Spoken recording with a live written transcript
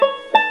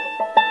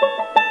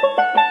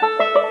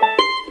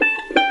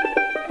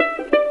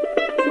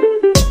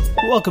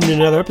Welcome to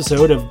another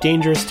episode of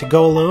Dangerous to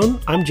Go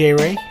Alone. I'm J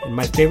Ray, and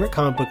my favorite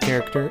comic book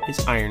character is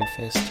Iron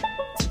Fist.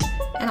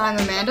 And I'm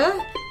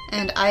Amanda,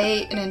 and I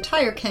ate an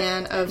entire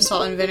can of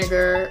salt and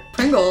vinegar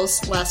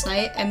Pringles last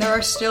night, and there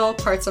are still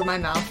parts of my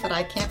mouth that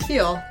I can't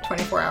feel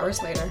 24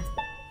 hours later.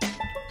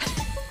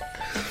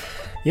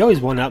 You always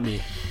one-up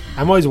me.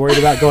 I'm always worried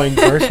about going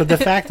first with the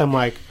fact. I'm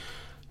like,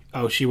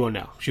 oh, she won't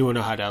know. She won't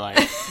know how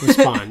to,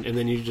 respond. And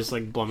then you just,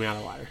 blow me out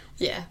of the water.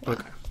 Yeah. Well,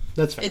 okay.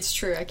 That's fair. It's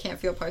true. I can't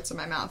feel parts of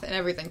my mouth, and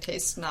everything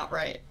tastes not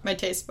right. My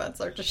taste buds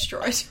are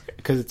destroyed.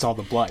 Because it's all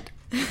the blood.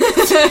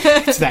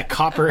 It's that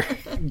copper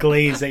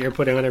glaze that you're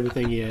putting on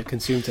everything you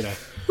consume today.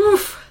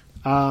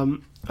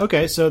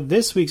 Okay, so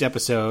this week's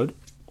episode,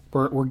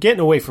 we're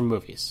getting away from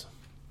movies.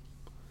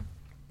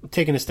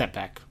 Taking a step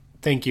back.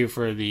 Thank you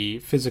for the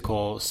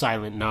physical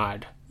silent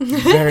nod.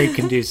 Very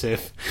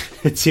conducive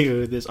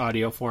to this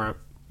audio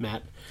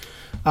format.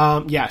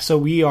 So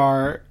we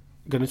are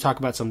going to talk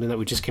about something that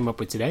we just came up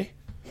with today.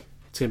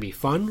 It's going to be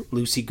fun,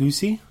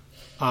 loosey-goosey.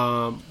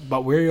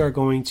 But we are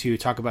going to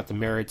talk about the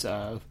merits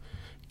of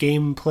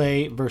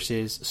gameplay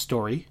versus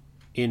story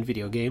in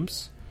video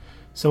games.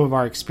 Some of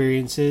our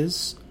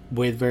experiences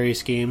with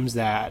various games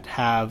that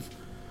have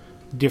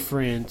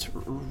different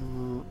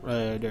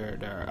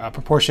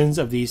proportions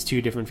of these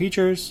two different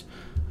features.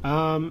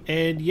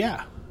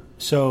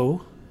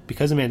 So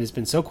because Amanda's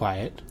been so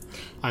quiet,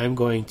 I'm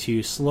going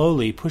to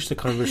slowly push the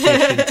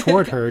conversation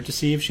toward her to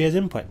see if she has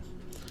input.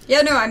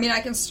 Yeah, no, I mean,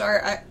 I can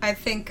start. I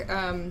think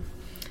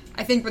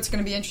what's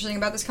going to be interesting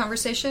about this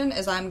conversation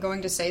is I'm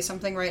going to say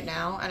something right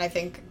now, and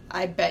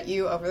I bet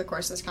you over the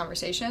course of this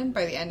conversation,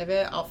 by the end of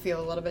it, I'll feel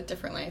a little bit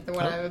differently than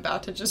what I'm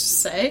about to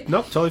just say.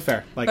 Nope, totally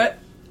fair. But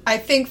I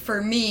think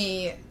for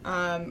me,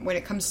 when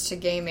it comes to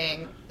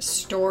gaming,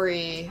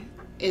 story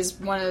is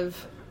one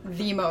of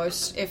the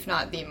most, if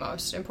not the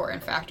most,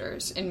 important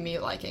factors in me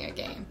liking a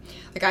game.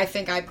 I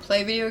think I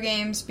play video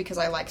games because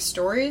I like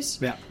stories.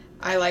 Yeah.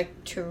 I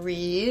like to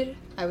read.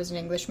 I was an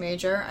English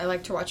major. I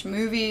like to watch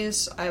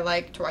movies. I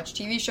like to watch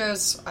TV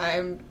shows.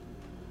 I'm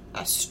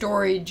a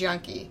story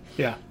junkie.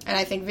 Yeah. And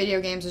I think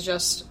video games is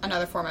just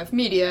another form of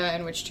media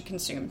in which to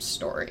consume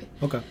story.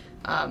 Okay.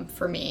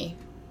 For me,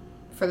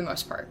 for the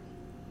most part.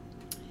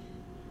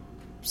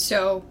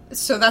 So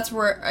that's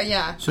where, I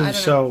don't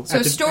know.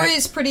 So story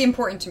is pretty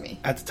important to me.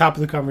 At the top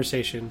of the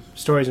conversation,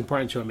 story is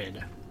important to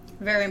Amanda.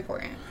 Very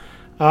important.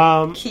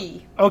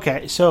 Key.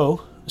 Okay,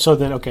 so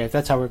then, if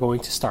that's how we're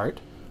going to start,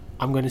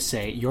 I'm going to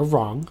say you're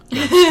wrong.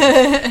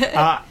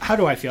 How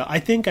do I feel? I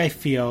think you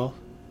feel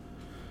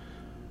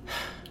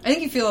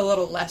a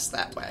little less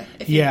that way.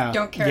 If you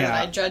don't care that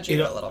I judge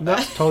you a little bit.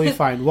 That's totally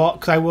fine. Well,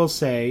 because I will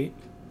say,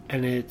 I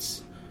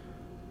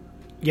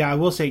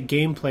will say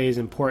gameplay is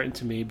important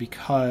to me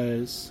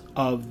because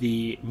of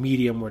the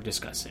medium we're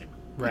discussing,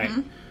 right?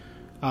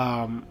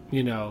 Mm-hmm.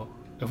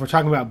 If we're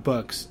talking about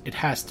books, it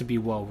has to be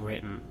well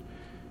written.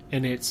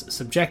 And it's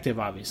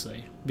subjective,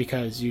 obviously,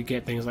 because you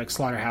get things like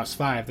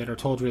Slaughterhouse-5 that are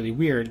told really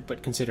weird,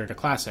 but considered a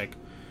classic.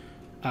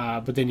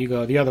 But then you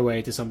go the other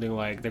way to something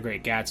like The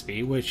Great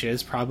Gatsby, which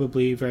is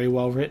probably very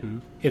well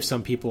written, if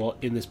some people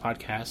in this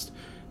podcast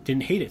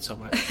didn't hate it so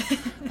much.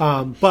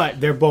 But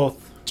they're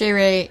both... J.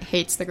 Ray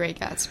hates The Great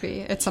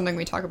Gatsby. It's something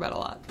we talk about a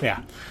lot.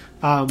 Yeah.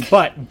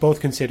 But both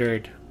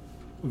considered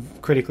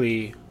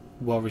critically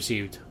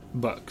well-received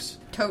books.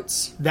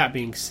 Totes. That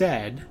being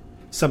said,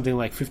 something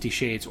like 50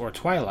 Shades or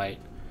Twilight,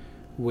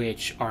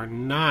 which are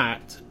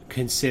not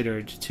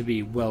considered to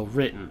be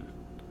well-written,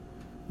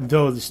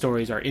 though the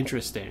stories are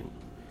interesting.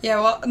 Yeah,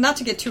 well, not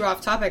to get too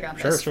off topic on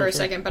this for a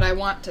second, but I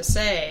want to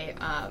say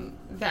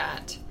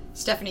that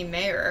Stephanie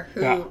Meyer,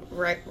 who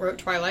wrote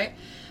Twilight,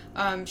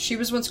 she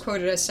was once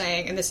quoted as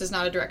saying, and this is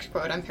not a direct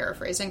quote, I'm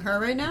paraphrasing her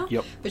right now,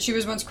 but she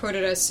was once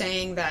quoted as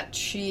saying that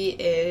she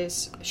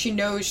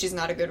knows she's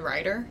not a good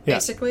writer,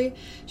 basically.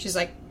 She's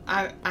like,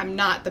 I'm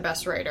not the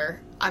best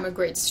writer, I'm a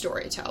great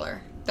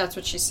storyteller. That's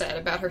what she said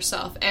about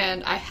herself.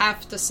 And I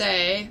have to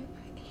say,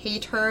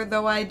 hate her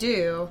though I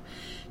do,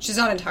 she's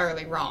not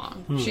entirely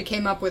wrong. She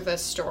came up with a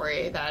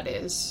story that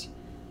is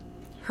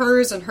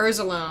hers and hers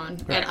alone,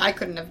 and I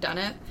couldn't have done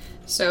it.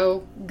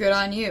 So, good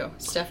on you,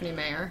 Stephanie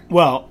Meyer.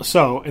 Well,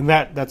 and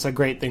that's a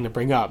great thing to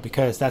bring up,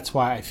 because that's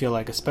why I feel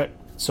like...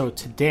 So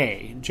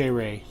today, J.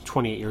 Ray,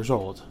 28 years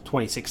old,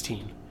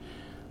 2016,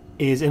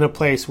 is in a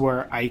place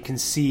where I can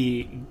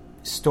see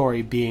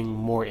story being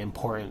more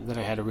important than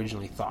I had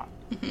originally thought.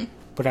 Mm-hmm.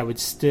 But I would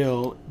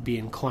still be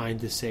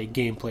inclined to say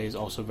gameplay is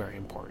also very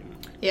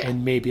important. Yeah.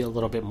 And maybe a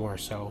little bit more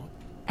so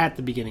at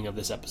the beginning of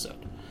this episode.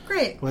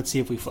 Great. Let's see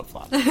if we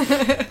flip-flop.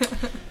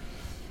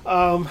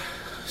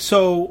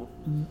 So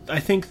I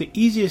think the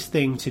easiest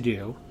thing to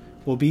do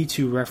will be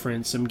to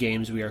reference some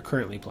games we are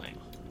currently playing.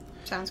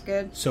 Sounds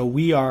good. So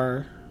we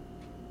are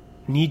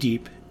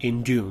knee-deep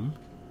in Doom.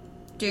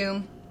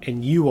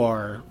 And you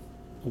are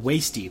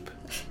waist-deep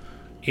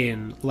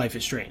in Life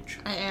is Strange.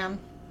 I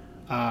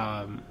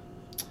am.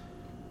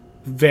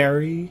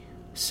 Very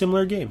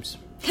similar games.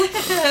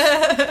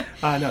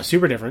 No,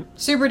 super different.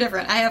 Super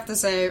different. I have to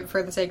say,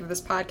 for the sake of this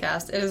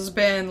podcast, it has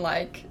been,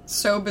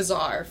 so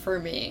bizarre for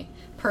me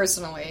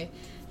personally,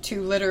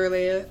 to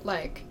literally,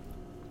 like,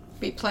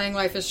 be playing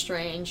Life is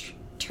Strange,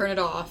 turn it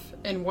off,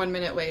 and 1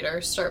 minute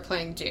later start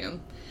playing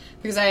Doom.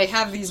 Because I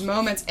have these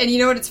moments, and you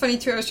know what, it's funny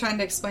too, I was trying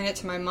to explain it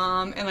to my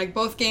mom, and like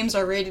both games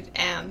are rated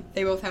M.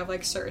 They both have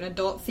like certain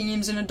adult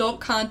themes and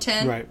adult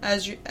content, right,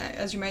 as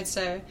you might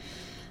say.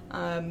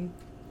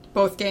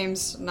 Both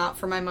games not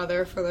for my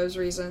mother for those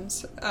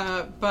reasons.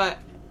 But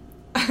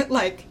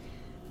like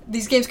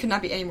these games could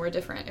not be any more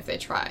different if they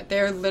tried.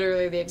 They're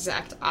literally the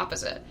exact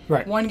opposite.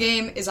 Right. One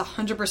game is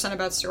 100%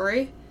 about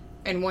story,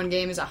 and one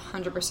game is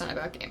 100%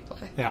 about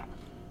gameplay. Yeah.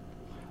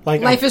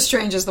 Like Life is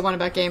Strange is the one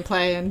about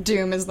gameplay, and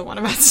Doom is the one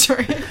about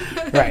story.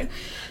 Right.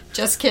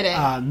 Just kidding.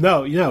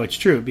 No, it's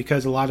true,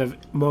 because a lot of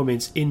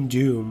moments in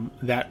Doom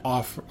that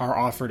are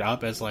offered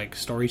up as like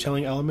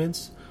storytelling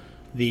elements,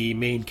 the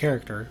main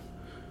character,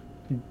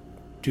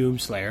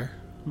 Doomslayer,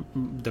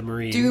 the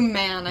Marine, Doom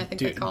Man, I think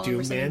they call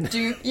him. Doom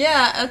Man.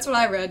 Yeah, that's what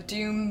I read.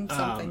 Doom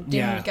something.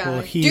 Doom guy.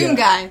 Well, Doom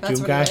guy. That's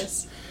Doom what guy? it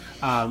is.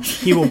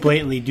 He will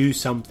blatantly do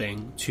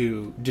something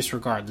to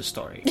disregard the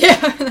story. Yeah,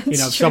 that's if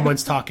true.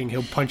 someone's talking,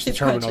 he'll punch the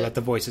terminal punch it. that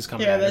the voice is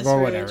coming Yeah, out of, that's or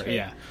really whatever. true.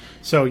 Yeah.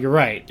 So you're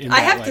right.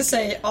 I have to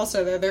say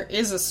also though, there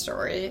is a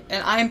story,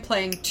 and I'm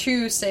playing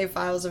 2 save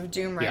files of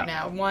Doom right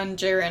now. One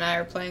Jerry and I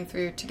are playing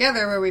through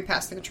together, where we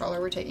pass the controller,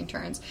 we're taking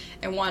turns,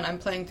 and one I'm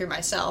playing through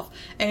myself.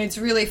 And it's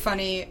really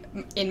funny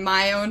in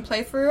my own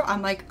playthrough.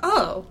 I'm like,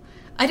 oh,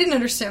 I didn't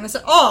understand this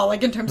at all.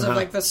 Like in terms of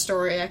like the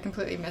story, I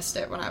completely missed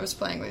it when I was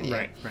playing with you.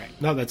 Right.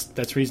 No,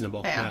 that's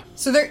reasonable. Yeah.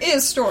 So there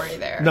is story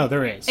there. No,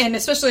 there is, and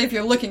especially if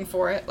you're looking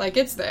for it, like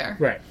it's there.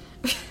 Right.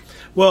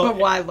 Well, but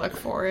why look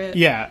for it?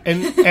 Yeah,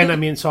 and I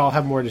mean, so I'll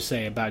have more to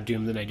say about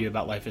Doom than I do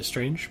about Life is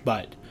Strange,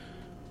 but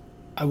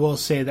I will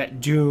say that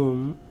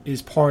Doom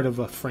is part of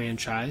a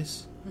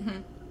franchise,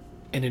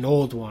 and an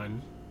old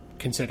one,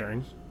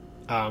 considering,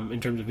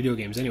 in terms of video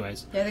games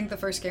anyways. Yeah, I think the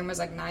first game was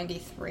like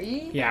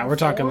 93? Yeah, we're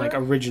talking like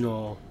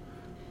original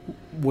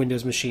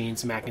Windows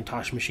machines,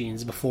 Macintosh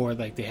machines, before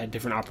like they had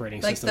different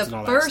operating systems and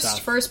all that stuff. Like the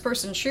first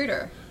first-person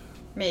shooter,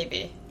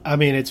 maybe. I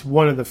mean, it's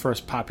one of the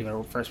first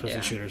popular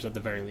first-person shooters at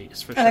the very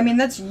least, for sure. And I mean,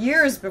 that's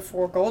years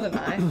before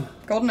GoldenEye.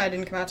 GoldenEye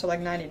didn't come out till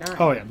like 99.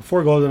 Oh yeah,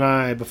 before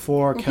GoldenEye,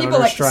 before Counter-Strike. People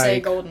like to say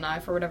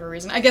GoldenEye for whatever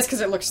reason. I guess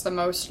because it looks the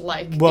most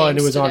like Well, and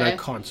it was today. on a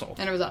console.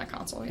 And it was on a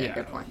console, yeah,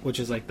 good point. Which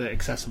is like the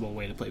accessible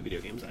way to play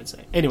video games, I'd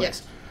say.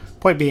 Anyways,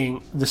 point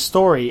being, the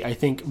story, I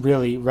think,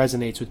 really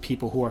resonates with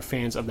people who are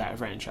fans of that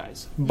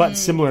franchise. But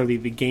similarly,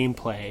 the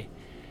gameplay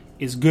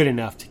is good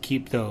enough to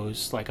keep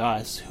those, like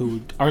us, who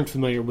aren't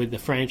familiar with the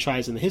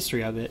franchise and the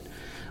history of it,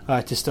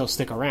 to still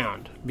stick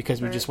around, because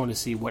we just want to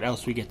see what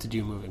else we get to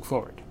do moving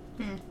forward.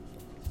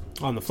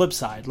 On the flip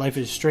side, Life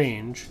is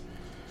Strange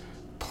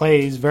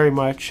plays very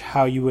much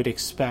how you would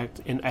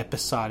expect an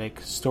episodic,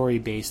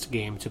 story-based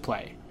game to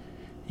play.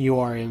 You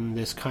are in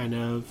this kind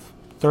of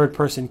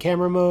third-person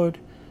camera mode.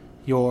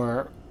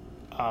 Your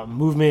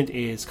movement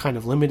is kind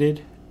of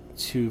limited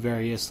to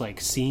various like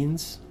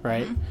scenes,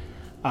 right?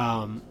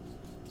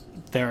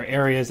 There are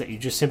areas that you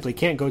just simply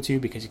can't go to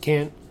because you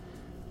can't.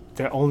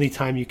 The only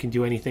time you can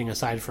do anything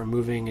aside from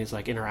moving is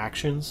like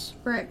interactions.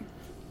 Right.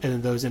 And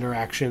then those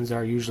interactions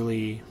are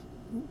usually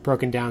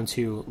broken down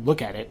to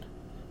look at it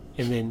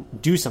and then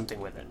do something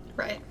with it.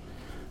 Right.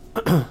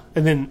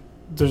 And then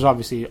there's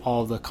obviously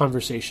all the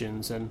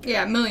conversations and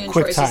a million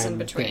quick choices time in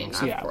between,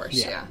 things. of course.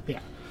 Yeah.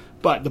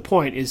 But the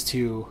point is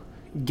to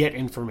get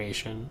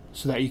information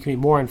so that you can be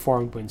more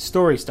informed when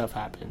story stuff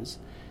happens,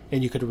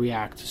 and you could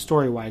react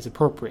story-wise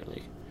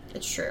appropriately.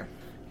 It's true.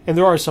 And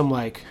there are some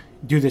like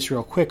do this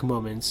real quick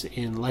moments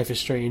in Life is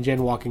Strange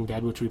and Walking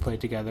Dead, which we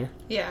played together.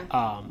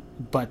 Yeah.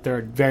 But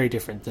they're very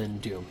different than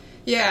Doom.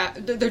 Yeah,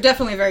 they're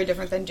definitely very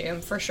different than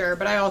Doom, for sure.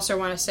 But I also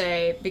want to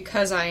say,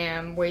 because I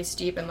am waist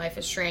deep in Life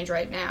is Strange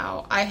right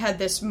now, I had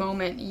this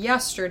moment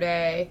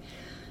yesterday.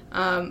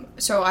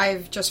 So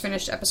I've just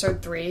finished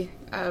episode 3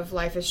 of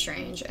Life is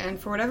Strange, and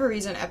for whatever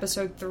reason,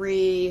 episode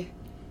 3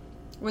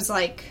 was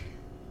like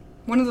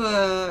one of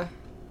the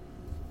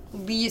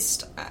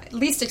least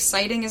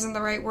exciting isn't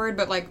the right word,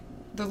 but like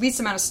the least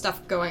amount of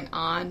stuff going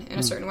on in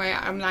a certain way.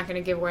 I'm not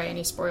going to give away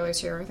any spoilers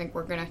here. I think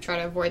we're going to try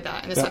to avoid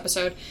that in this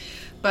episode.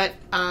 But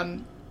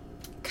kind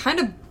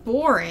of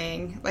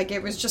boring. Like,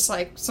 it was just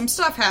like some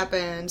stuff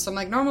happened, some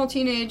like normal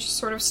teenage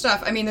sort of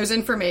stuff. I mean, there's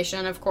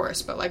information, of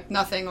course, but like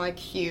nothing like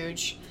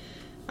huge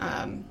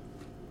and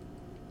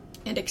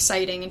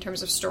exciting in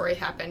terms of story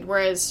happened.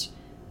 Whereas,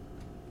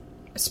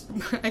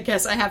 I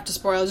guess I have to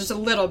spoil just a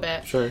little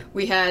bit. Sure.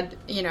 We had,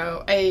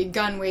 a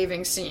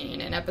gun-waving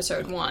scene in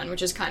episode 1,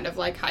 which is kind of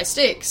like high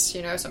stakes.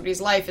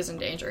 Somebody's life is in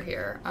danger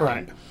here.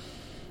 Right.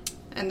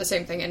 And the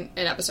same thing in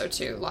episode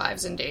 2,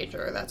 lives in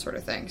danger, that sort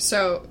of thing.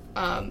 So,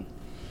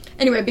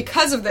 anyway,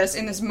 because of this,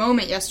 in this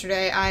moment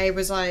yesterday, I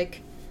was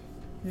like,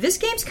 this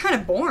game's kind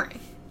of boring.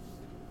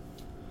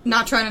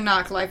 Not trying to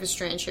knock Life is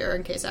Strange here,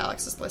 in case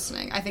Alex is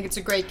listening. I think it's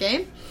a great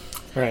game.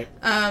 Right.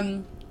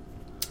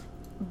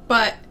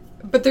 But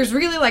there's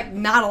really, like,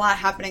 not a lot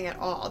happening at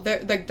all.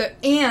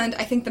 And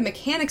I think the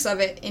mechanics of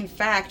it, in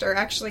fact, are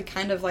actually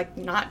kind of, like,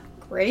 not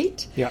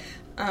great. Yeah.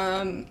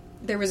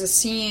 there was a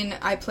scene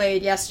I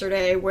played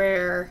yesterday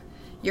where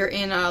you're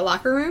in a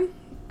locker room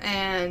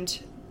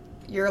and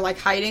you're like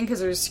hiding because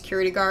there's a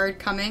security guard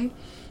coming.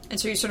 And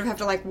so you sort of have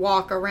to like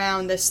walk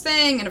around this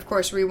thing and of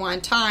course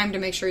rewind time to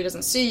make sure he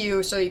doesn't see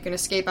you so you can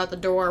escape out the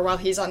door while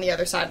he's on the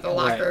other side of the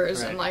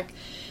lockers and like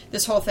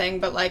this whole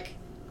thing. But like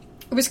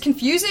it was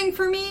confusing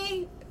for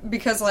me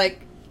because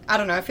like I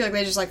don't know, I feel like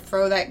they just like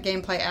throw that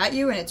gameplay at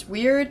you and it's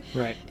weird.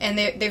 Right. And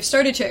they've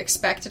started to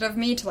expect it of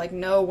me to like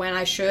know when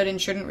I should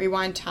and shouldn't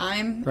rewind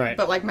time. Right.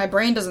 But like my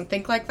brain doesn't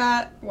think like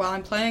that while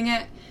I'm playing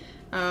it.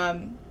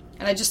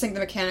 And I just think the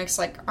mechanics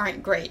like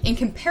aren't great in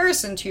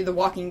comparison to The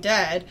Walking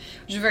Dead,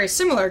 which is a very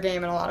similar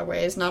game in a lot of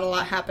ways. Not a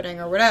lot happening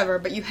or whatever,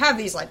 but you have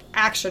these like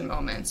action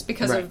moments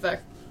because of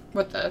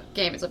what the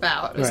game is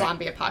about, a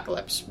zombie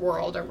apocalypse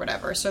world or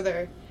whatever. So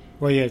they're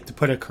you have to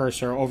put a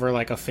cursor over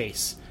like a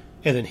face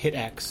and then hit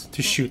X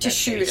to shoot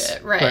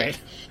it. Right.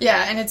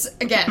 Yeah, and it's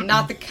again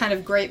not the kind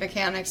of great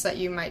mechanics that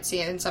you might see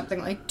in something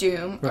like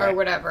Doom or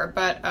whatever,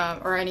 but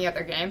or any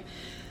other game,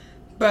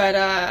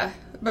 but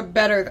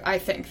better, I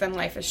think, than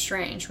Life is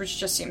Strange, which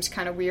just seems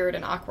kind of weird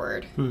and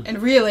awkward.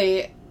 And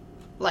really,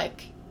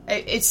 like,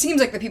 it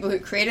seems like the people who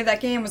created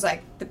that game was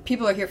like, the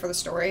people are here for the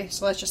story,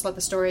 so let's just let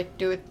the story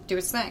do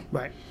its thing.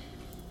 Right.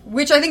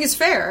 Which I think is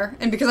fair,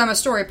 and because I'm a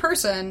story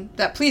person,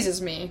 that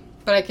pleases me,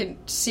 but I can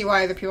see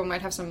why other people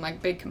might have some,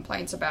 like, big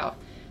complaints about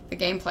the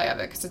gameplay of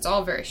it, because it's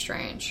all very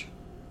strange.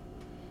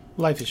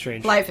 Life is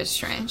strange. Life is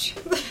strange.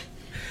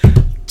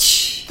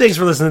 Thanks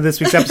for listening to this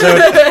week's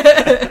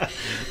episode.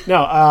 No,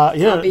 I'll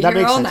be that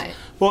here makes all sense. night.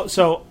 Well,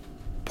 so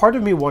part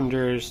of me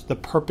wonders the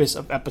purpose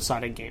of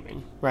episodic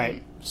gaming,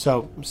 right?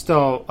 So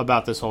still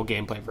about this whole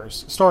gameplay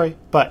versus story,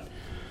 but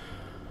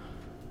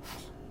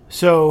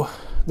so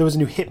there was a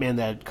new Hitman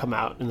that had come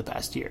out in the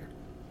past year,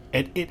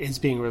 and it is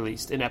being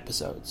released in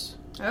episodes.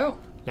 Oh.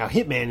 Now,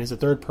 Hitman is a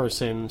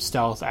third-person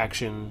stealth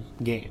action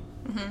game.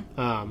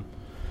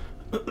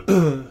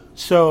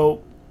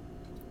 So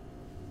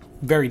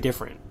very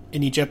different.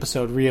 And each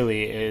episode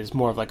really is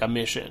more of like a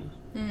mission.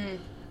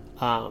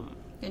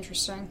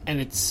 Interesting.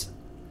 And it's,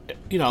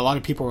 a lot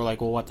of people were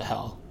like, well, what the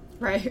hell?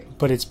 Right.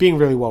 But it's being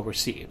really well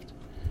received.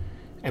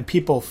 And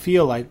people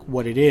feel like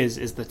what it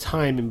is the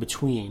time in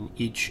between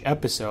each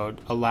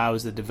episode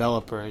allows the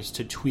developers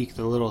to tweak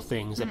the little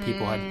things that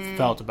people had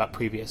felt about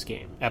previous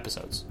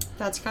episodes.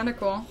 That's kind of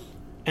cool.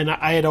 And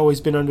I had always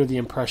been under the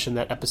impression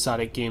that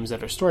episodic games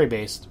that are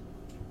story-based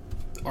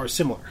are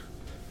similar.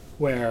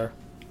 Where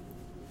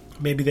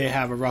maybe they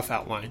have a rough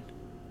outline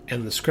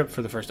and the script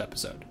for the first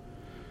episode.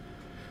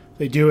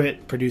 They do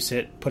it, produce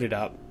it, put it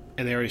up,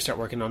 and they already start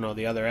working on all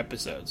the other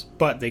episodes.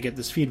 But they get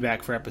this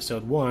feedback for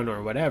episode 1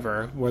 or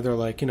whatever, where they're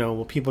like,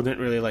 well, people didn't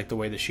really like the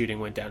way the shooting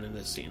went down in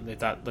this scene. They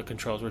thought the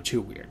controls were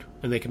too weird,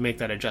 and they can make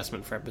that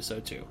adjustment for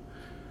episode 2.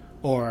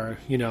 Or,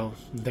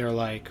 they're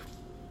like,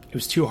 it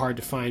was too hard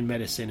to find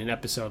medicine in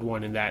episode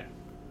 1 in that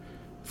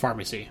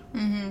pharmacy.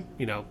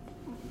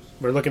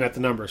 We're looking at the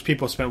numbers.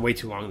 People spent way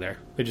too long there.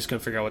 They're just going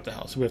to figure out what the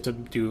hell. So we have to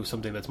do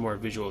something that's more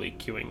visually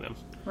cueing them.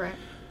 Right.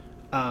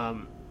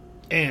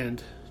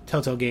 And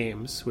Telltale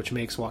Games, which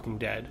makes Walking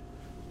Dead,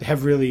 they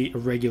have really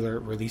irregular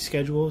release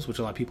schedules, which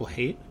a lot of people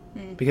hate.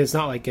 Because it's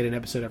not like get an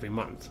episode every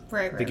month.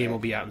 Right. The game will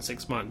be out in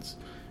 6 months.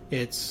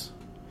 It's,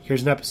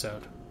 here's an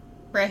episode.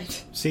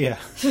 Right. See ya.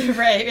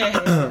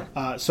 Right.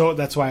 So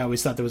that's why I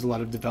always thought there was a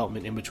lot of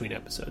development in between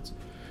episodes.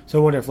 So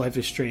I wonder if Life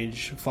is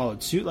Strange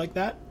followed suit like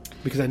that.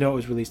 Because I know it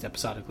was released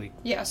episodically.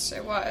 Yes,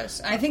 it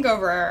was. I think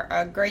over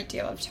a great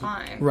deal of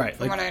time. Right.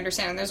 From what I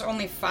understand. And there's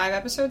only 5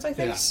 episodes, I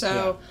think. Yeah,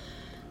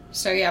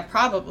 So yeah,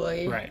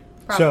 probably. Right.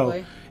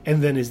 Probably. So,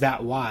 and then is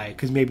that why?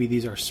 Because maybe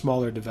these are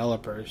smaller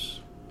developers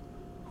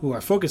who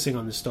are focusing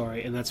on the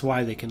story, and that's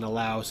why they can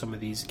allow some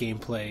of these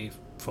gameplay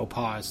faux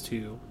pas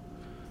to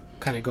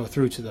kind of go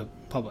through to the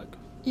public.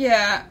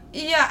 Yeah.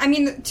 I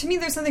mean, to me,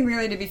 there's nothing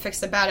really to be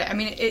fixed about it. I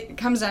mean, it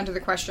comes down to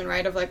the question,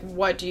 right, of, like,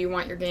 what do you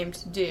want your game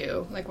to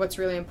do? Like, what's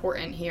really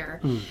important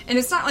here? And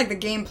it's not like the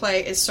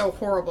gameplay is so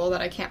horrible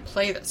that I can't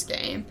play this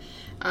game.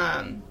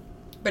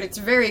 But it's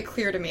very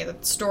clear to me that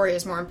the story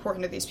is more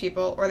important to these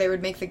people, or they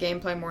would make the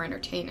gameplay more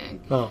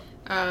entertaining. Oh.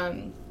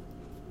 And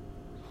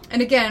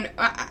again,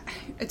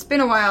 it's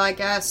been a while, I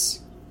guess.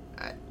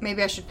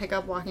 Maybe I should pick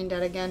up Walking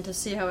Dead again to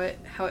see how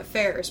it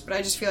fares, but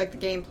I just feel like the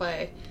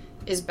gameplay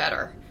is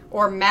better.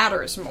 Or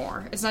matters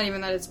more. It's not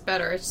even that it's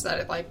better, it's that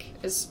it, like,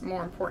 is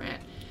more important.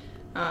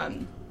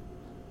 And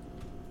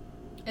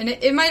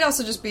it might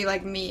also just be,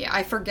 like, me.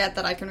 I forget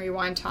that I can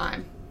rewind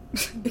time.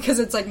 Because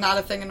it's, like, not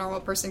a thing a normal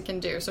person can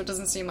do, so it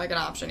doesn't seem like an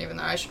option, even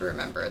though I should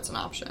remember it's an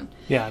option.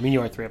 Yeah, I mean,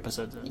 you are 3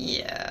 episodes in.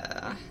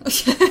 Yeah.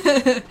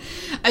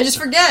 I just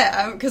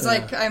forget, because,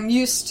 like, I'm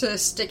used to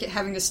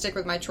having to stick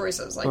with my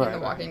choices, like in The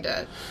Walking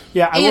Dead.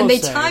 Yeah, and they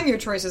time your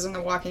choices in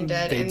The Walking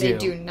Dead, they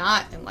do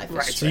not in Life is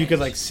Strange. So you could,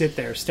 like, sit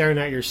there staring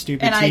at your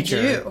stupid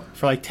teacher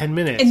for, like, 10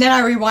 minutes. And then I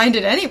rewind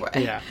it anyway.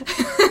 Yeah.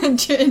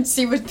 and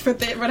see what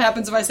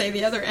happens if I say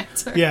the other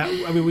answer. Yeah,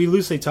 I mean, we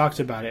loosely talked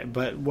about it,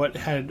 but what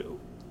had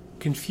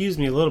confused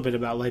me a little bit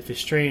about Life is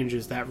Strange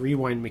is that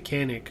rewind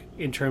mechanic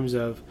in terms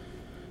of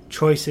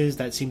choices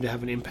that seem to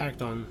have an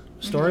impact on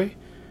story,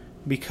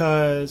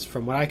 because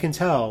from what I can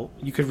tell,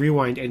 you could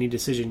rewind any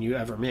decision you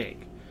ever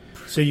make.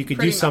 So you could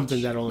do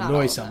something that'll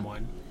annoy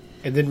someone,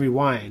 and then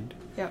rewind,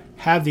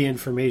 have the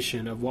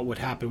information of what would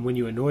happen when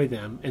you annoy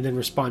them, and then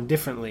respond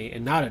differently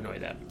and not annoy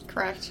them.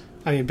 Correct.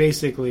 I mean,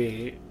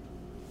 basically,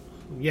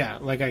 yeah,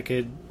 like I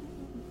could...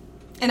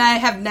 And I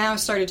have now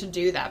started to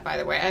do that, by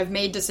the way. I've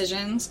made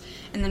decisions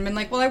and then been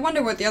like, well, I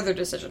wonder what the other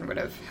decision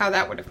how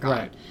that would have gone.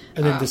 Right.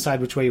 And then decide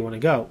which way you want to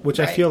go, which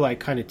I feel like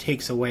kind of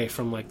takes away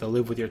from like the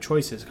live with your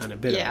choices kind of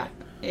bit of it.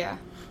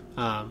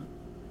 Yeah.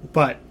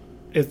 But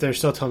if they're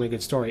still telling a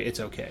good story, it's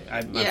okay.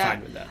 I'm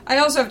fine with that. I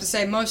also have to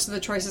say, most of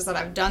the choices that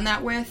I've done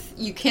that with,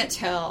 you can't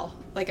tell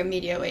like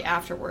immediately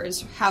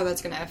afterwards how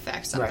that's going to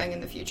affect something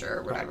in the future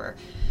or whatever.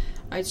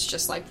 Right. It's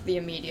just like the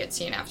immediate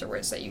scene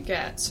afterwards that you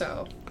get,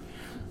 so...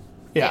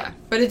 Yeah.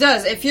 But it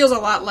does. It feels a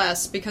lot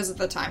less because of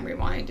the time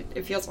rewind.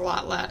 It feels a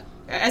lot less.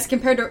 As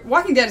compared to...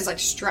 Walking Dead is, like,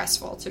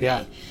 stressful to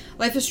me.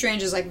 Life is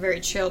Strange is, like, very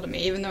chill to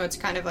me, even though it's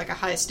kind of, like, a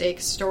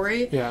high-stakes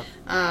story. Yeah.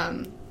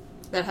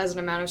 That has an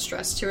amount of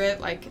stress to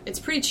it. Like, it's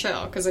pretty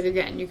chill, because, like,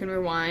 again, you can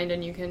rewind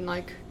and you can,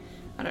 like...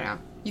 I don't know.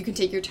 You can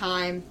take your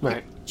time.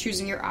 Right.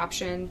 Choosing your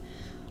option.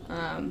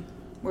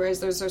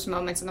 Whereas there's those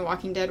moments in The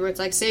Walking Dead where it's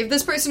like, save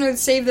this person or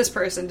save this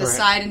person.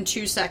 Decide in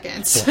 2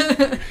 seconds.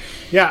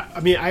 Yeah,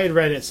 I mean, I had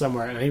read it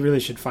somewhere, and I really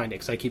should find it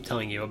because I keep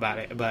telling you about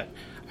it. But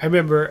I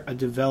remember a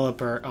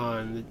developer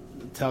on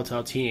the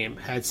Telltale team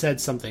had said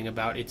something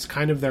about it's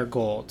kind of their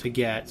goal to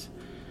get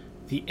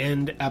the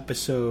end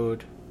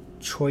episode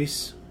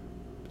choice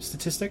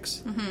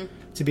statistics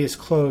to be as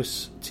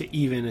close to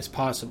even as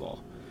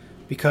possible.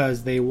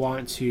 Because they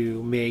want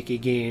to make a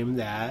game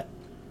that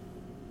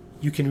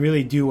you can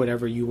really do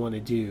whatever you want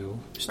to do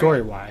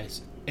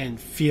story-wise and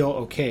feel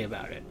okay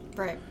about it.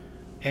 Right.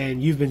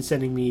 And you've been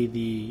sending me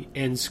the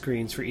end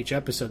screens for each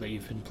episode that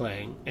you've been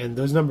playing, and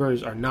those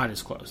numbers are not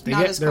as close.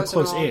 They're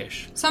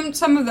close-ish.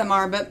 Some of them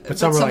are, but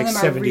some are like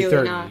 70-30,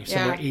 really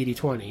some are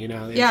 80-20, you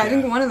know? I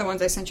think one of the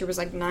ones I sent you was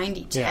like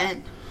 90-10. Yeah.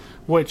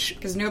 Which...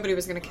 Because nobody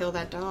was going to kill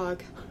that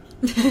dog.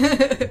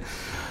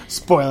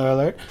 Spoiler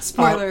alert.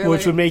 Spoiler alert.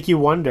 Which would make you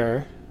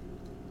wonder...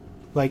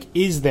 Like,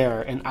 is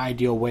there an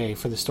ideal way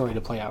for the story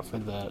to play out for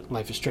the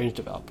Life is Strange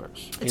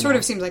developers? It sort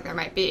of seems like there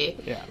might be.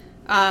 Yeah.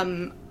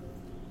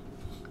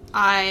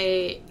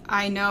 I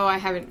know I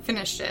haven't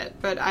finished it,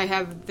 but I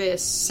have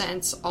this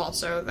sense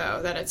also,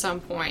 though, that at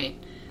some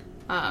point,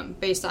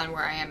 based on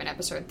where I am in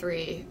episode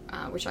 3,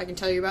 which I can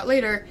tell you about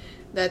later,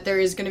 that there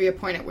is going to be a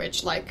point at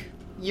which, like,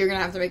 you're going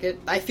to have to make it...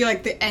 I feel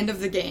like the end of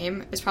the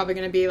game is probably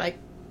going to be, like...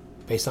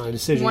 Based on a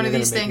decision one of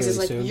these things really is,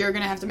 like, soon. you're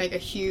going to have to make a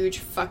huge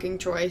fucking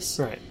choice.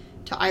 Right.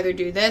 To either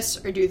do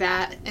this or do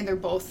that, and they're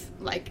both,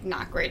 like,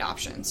 not great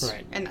options.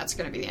 Right. And that's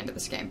going to be the end of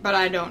this game. But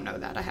I don't know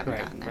that. I haven't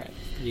gotten there. Right.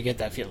 You get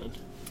that feeling.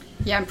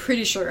 Yeah, I'm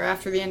pretty sure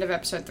after the end of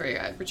episode 3,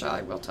 which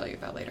I will tell you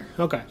about later.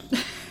 Okay.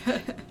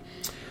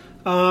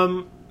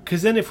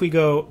 Because then if we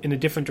go in a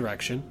different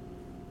direction,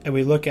 and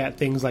we look at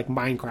things like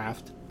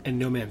Minecraft and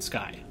No Man's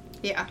Sky.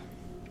 Yeah.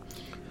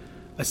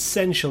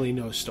 Essentially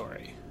no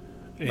story.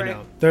 You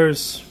know,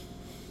 there's...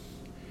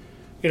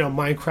 You know,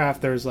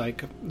 Minecraft,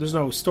 there's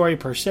no story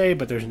per se,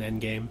 but there's an end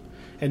game.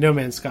 And No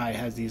Man's Sky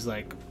has these,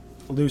 like,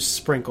 loose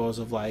sprinkles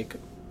of, like,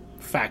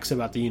 facts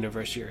about the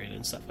universe you're in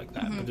and stuff like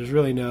that. But there's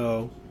really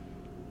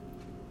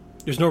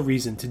there's no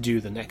reason to do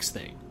the next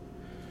thing.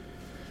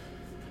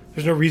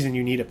 There's no reason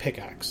you need a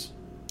pickaxe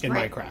in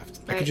Minecraft.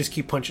 I could just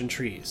keep punching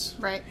trees.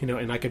 Right. You know,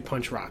 and I could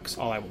punch rocks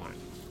all I want.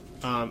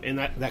 And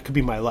that could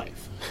be my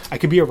life. I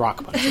could be a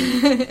rock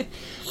puncher.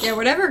 Yeah,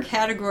 whatever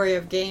category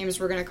of games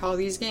we're going to call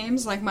these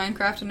games, like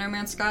Minecraft and No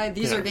Man's Sky,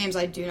 these are games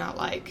I do not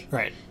like.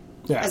 Right.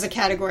 Yeah. As a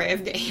category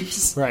of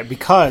games. Right,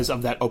 because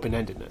of that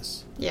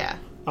open-endedness. Yeah.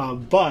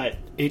 But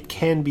it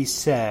can be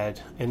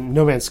said, and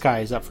No Man's Sky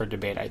is up for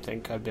debate, I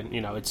think.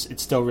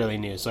 It's still really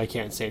new, so I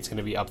can't say it's going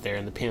to be up there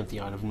in the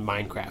pantheon of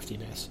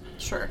Minecraftiness.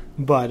 Sure.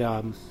 But,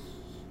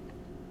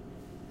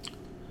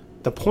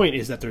 the point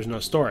is that there's no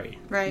story.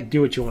 Right.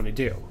 Do what you want to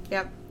do.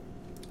 Yep.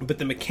 But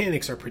the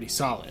mechanics are pretty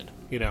solid,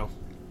 you know.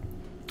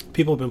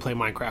 People have been playing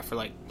Minecraft for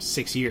like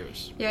 6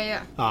 years.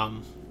 Yeah.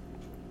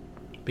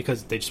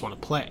 Because they just want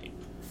to play.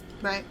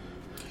 Right.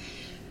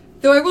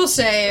 Though I will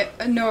say,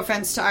 no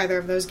offense to either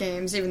of those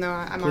games, even though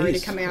I'm already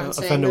coming out and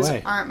saying those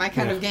aren't my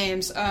kind of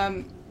games.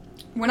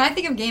 When I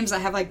think of games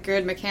that have like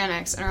good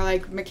mechanics and are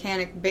like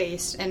mechanic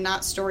based and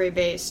not story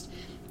based,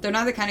 they're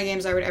not the kind of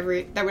games that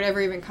would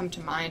ever even come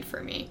to mind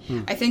for me.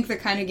 I think the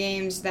kind of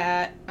games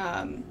that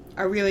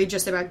are really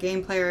just about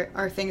gameplay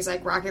are things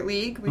like Rocket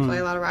League. We play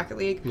a lot of Rocket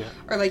League. Yeah.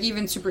 Or like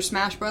even Super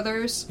Smash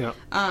Brothers. Yeah.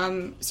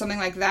 Something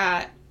like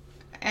that.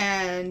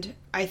 And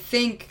I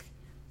think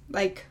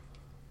like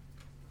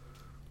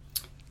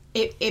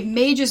it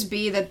may just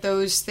be that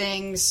those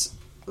things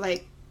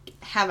like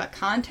have a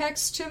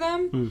context to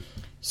them.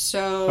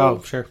 So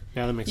oh, sure.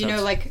 Yeah, that makes sense. You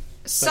know, like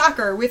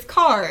soccer with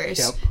cars.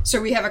 Yep.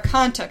 So we have a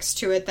context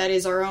to it that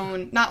is our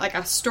own, not like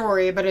a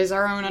story, but is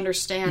our own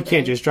understanding. You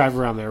can't just drive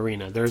around the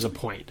arena. There's a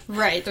point.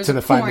 Right. There's to a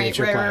the point. 5 minutes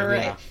you're playing.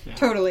 Right. Yeah.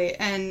 Totally.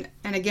 And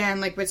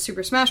again, like with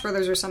Super Smash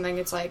Brothers or something,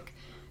 it's like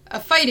a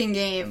fighting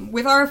game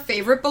with our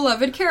favorite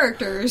beloved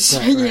characters,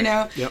 right. you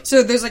know? Yep.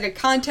 So there's like a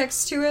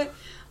context to it.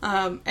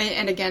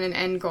 And again, an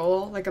end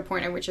goal, like a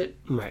point at which it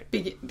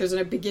there's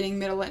a beginning,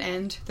 middle, and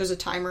end. There's a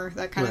timer,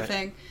 that kind of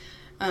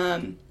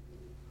thing.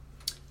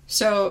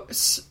 So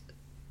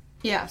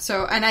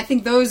and I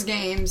think those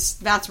games,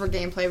 that's where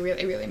gameplay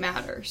really, really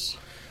matters.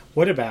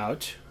 What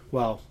about,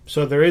 well,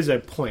 so there is a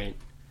point,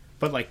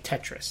 but like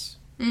Tetris.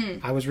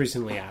 I was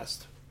recently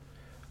asked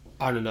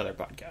on another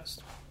podcast.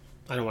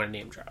 I don't want to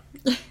name drop.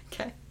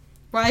 Okay.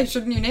 Why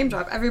shouldn't you name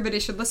drop? Everybody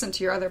should listen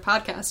to your other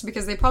podcasts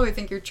because they probably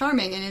think you're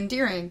charming and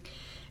endearing.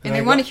 And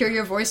they want to hear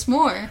your voice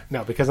more.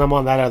 No, because I'm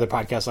on that other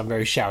podcast, I'm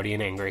very shouty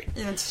and angry.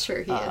 Yeah, that's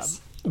true, he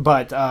is.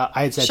 But I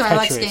had said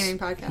Shylock's Tetris. Gaming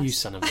Podcast. You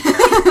son of a...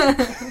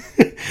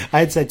 I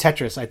had said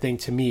Tetris, I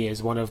think, to me,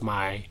 is one of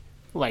my,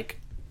 like,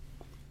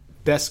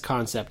 best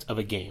concept of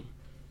a game.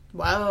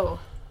 Wow.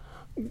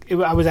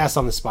 I was asked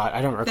on the spot.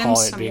 I don't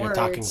recall it being words.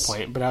 a talking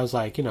point, but I was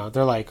like,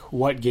 they're like,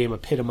 what game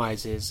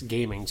epitomizes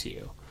gaming to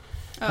you?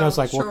 And I was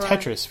like, well,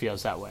 Tetris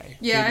feels that way.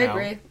 Yeah, I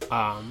agree.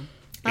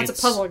 That's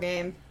a puzzle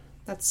game.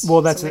 That's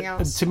something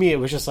else. To me, it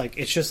was just like,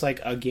 it's just like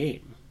a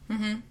game.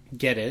 Mm-hmm.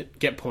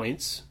 Get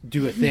points,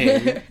 do a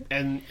thing,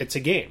 and it's a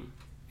game.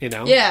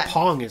 Yeah.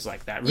 Pong is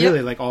like that.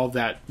 Really, like all of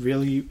that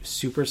really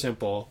super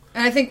simple.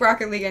 And I think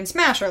Rocket League and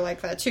Smash are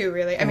like that too,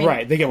 really. I mean,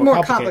 right, they get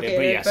more complicated,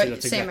 but yes,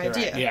 that's same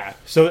exactly idea. Right. Yeah.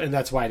 So, and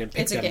that's why I didn't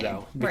pick It's a them, game.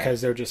 though,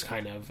 because they're just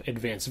kind of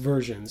advanced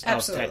versions of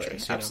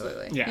Tetris.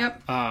 Absolutely. Yeah.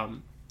 Yep.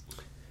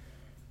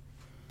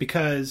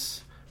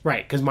 Because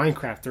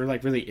Minecraft, there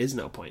like really is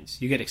no points.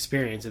 You get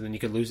experience, and then you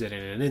could lose it in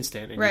an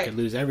instant, and you could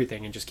lose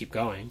everything and just keep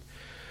going.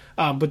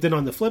 But then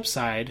on the flip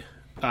side,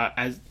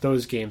 as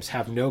those games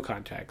have no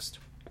context,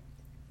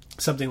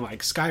 something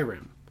like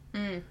Skyrim,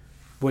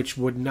 which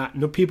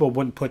people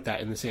wouldn't put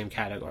that in the same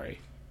category,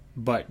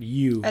 but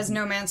you as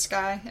No Man's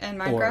Sky and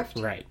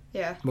Minecraft, right?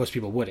 Yeah, most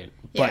people wouldn't,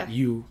 but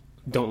you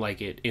don't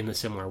like it in a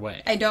similar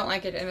way. I don't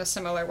like it in a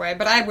similar way,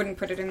 but I wouldn't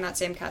put it in that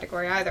same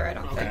category either. I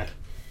don't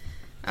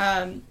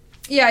think.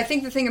 Yeah, I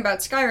think the thing about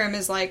Skyrim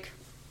is like,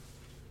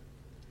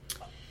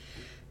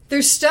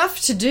 there's stuff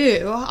to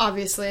do,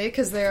 obviously,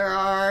 because there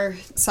are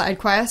side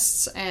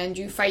quests and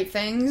you fight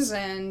things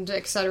and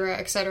et cetera,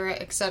 et cetera,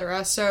 et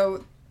cetera.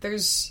 So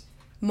there's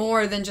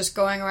more than just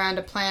going around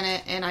a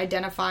planet and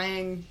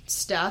identifying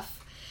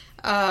stuff.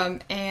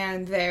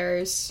 And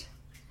there's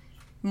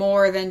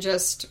more than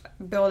just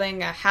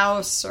building a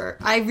house, or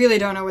I really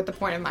don't know what the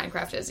point of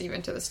Minecraft is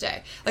even to this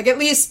day. Like, at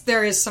least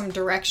there is some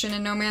direction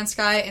in No Man's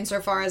Sky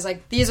insofar as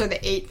like, these are the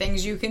 8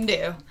 things you can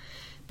do.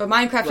 But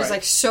Minecraft is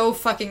like so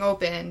fucking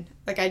open,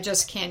 like I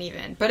just can't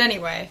even. But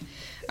anyway,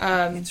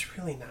 it's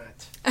really not.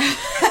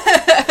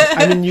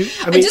 I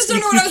just don't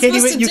know what I'm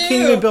supposed to do. You can't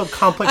even build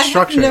complex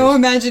structures. I have no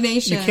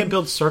imagination. You can't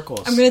build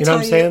circles. I'm going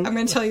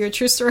to tell you a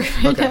true story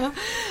right now.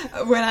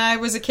 When I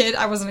was a kid,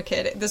 I wasn't a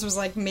kid. This was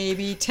like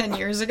maybe 10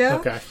 years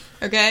ago.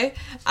 Okay.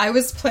 I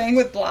was playing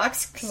with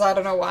blocks because I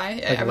don't know why.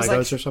 Like I was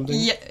Legos or something.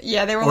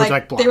 Yeah. They were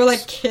like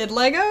kid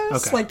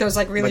Legos, like those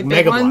like really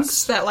big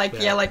ones that like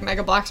like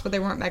Mega Blocks, but they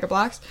weren't Mega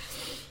Blocks.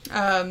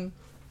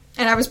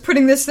 And I was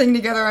putting this thing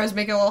together, I was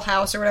making a little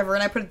house or whatever,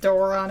 and I put a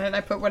door on it, and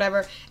I put whatever.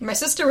 And my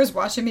sister was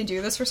watching me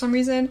do this for some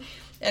reason,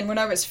 and when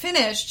I was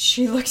finished,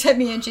 she looked at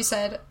me and she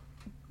said,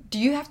 "Do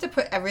you have to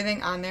put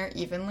everything on there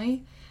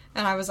evenly?"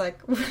 And I was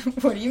like,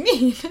 "What do you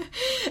mean?"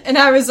 And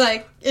I was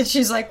like, and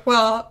she's like,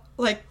 "Well,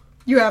 like,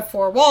 you have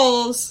 4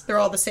 walls, they're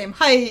all the same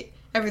height,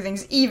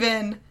 everything's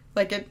even,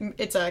 like,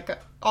 it's like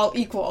all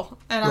equal."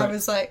 And I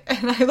was like,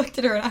 and I looked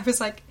at her and I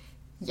was like,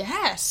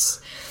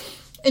 "Yes."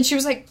 And she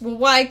was like, "Well,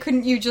 why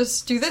couldn't you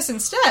just do this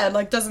instead?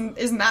 Like,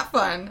 isn't that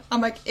fun?"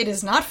 I'm like, "It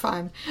is not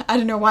fun. I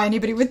don't know why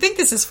anybody would think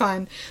this is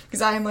fun.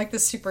 Because I am like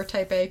this super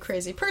type A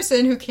crazy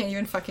person who can't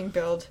even fucking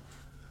build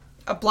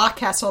a block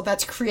castle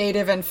that's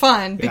creative and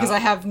fun because I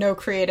have no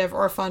creative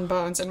or fun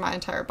bones in my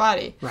entire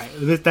body." Right.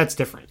 That's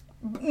different.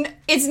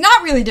 It's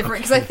not really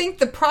different because I think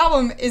the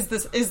problem is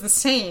the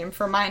same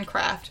for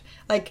Minecraft.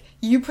 Like,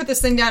 you put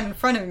this thing down in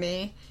front of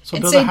me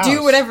and say,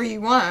 "Do whatever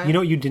you want." You know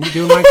what you didn't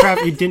do in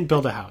Minecraft? You didn't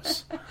build a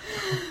house.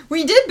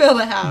 We did build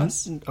a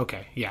house.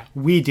 Okay, yeah,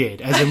 we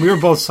did. As in, we were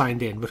both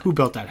signed in, but who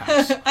built that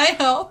house? I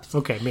helped.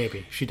 Okay,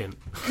 maybe. She didn't.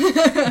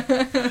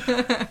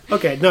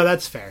 Okay, no,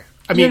 that's fair.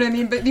 You know what I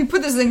mean? But you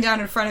put this thing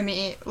down in front of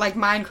me, like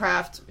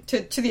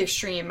Minecraft, to the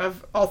extreme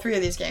of all 3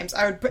 of these games.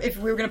 I would put, if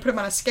we were going to put them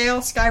on a scale,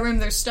 Skyrim,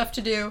 there's stuff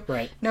to do.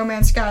 Right. No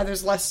Man's Sky,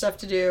 there's less stuff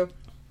to do.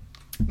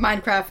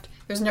 Minecraft,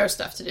 there's no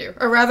stuff to do.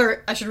 Or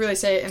rather, I should really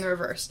say it in the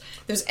reverse.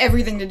 There's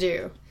everything to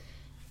do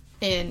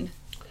in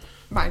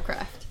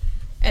Minecraft.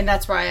 And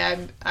that's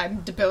why I'm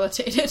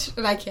debilitated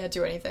and I can't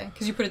do anything.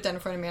 Because you put it down in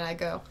front of me and I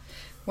go,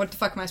 "What the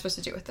fuck am I supposed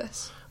to do with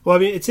this?" Well, I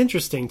mean, it's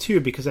interesting, too,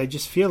 because I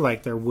just feel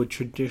like there would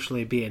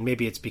traditionally be, and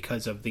maybe it's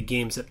because of the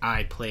games that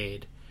I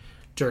played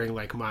during,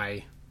 like,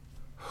 my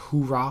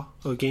hoorah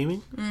of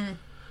gaming,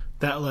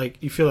 that, like,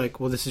 you feel like,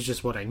 well, this is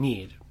just what I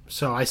need.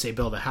 So I say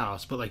build a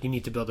house, but, like, you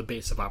need to build a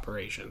base of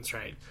operations,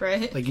 right?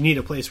 Right. Like, you need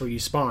a place where you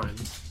spawn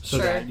so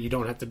that you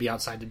don't have to be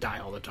outside to die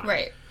all the time.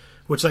 Right.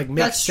 Which, like,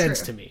 makes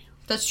sense to me.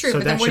 That's true. So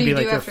but then that what should do be you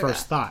like do their after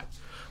first that? thought.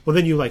 Well,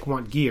 then you like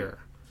want gear.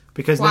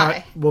 Because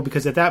Why?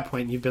 because at that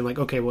point you've been like,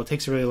 okay, well it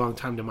takes a really long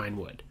time to mine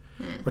wood.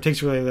 Or it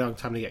takes a really long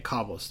time to get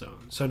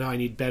cobblestone. So now I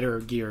need better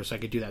gear so I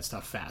could do that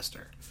stuff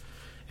faster.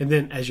 And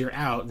then as you're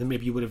out, then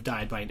maybe you would have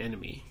died by an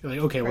enemy. You're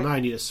like, okay, well now I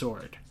need a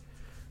sword.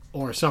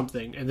 Or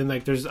something. And then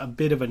like there's a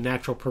bit of a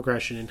natural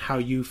progression in how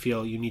you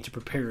feel you need to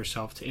prepare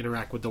yourself to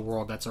interact with the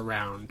world that's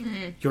around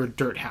your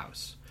dirt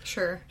house.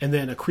 Sure. And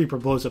then a creeper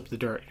blows up the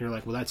dirt and you're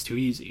like, well that's too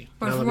easy.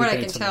 But now from let me what I get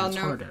can into tell,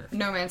 something that's harder.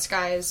 No Man's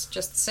Sky is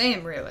just the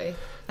same, really.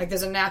 Like,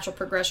 there's a natural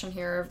progression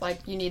here of,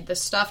 like, you need this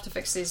stuff to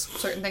fix these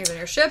certain things in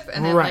your ship,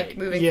 and then, like,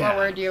 moving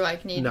forward, you,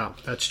 like, need... No,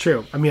 that's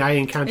true. I mean, I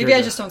encountered... Maybe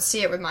I just don't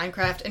see it with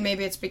Minecraft, and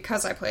maybe it's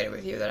because I played it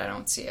with you that I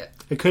don't see it.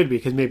 It could be,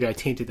 because maybe I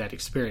tainted that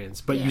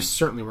experience, but you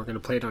certainly weren't going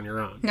to play it on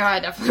your own. No, I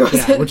definitely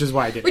wasn't. Yeah, which is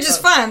why I did it. Which is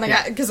fine,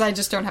 like, because I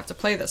just don't have to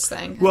play this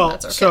thing, well,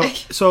 that's okay.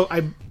 so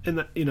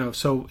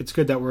it's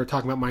good that we're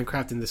talking about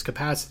Minecraft in this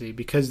capacity,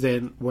 because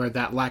then where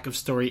that lack of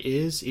story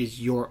is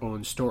your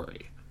own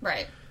story.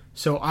 Right.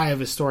 So I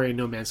have a story in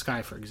No Man's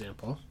Sky, for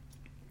example,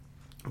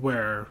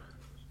 where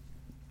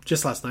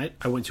just last night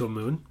I went to a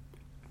moon.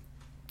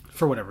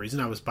 For whatever reason,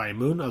 I was by a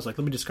moon. I was like,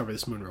 let me discover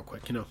this moon real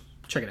quick,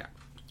 check it out.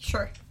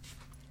 Sure.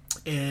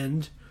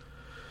 And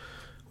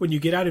when you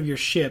get out of your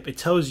ship, it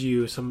tells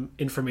you some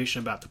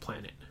information about the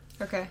planet.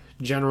 Okay.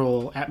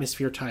 General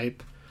atmosphere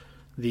type,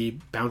 the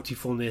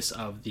bountifulness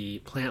of the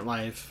plant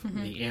life,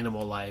 the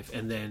animal life,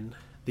 and then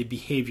the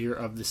behavior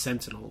of the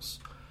sentinels,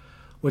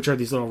 which are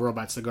these little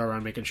robots that go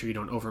around making sure you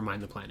don't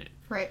overmine the planet.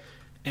 Right.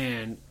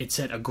 And it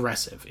said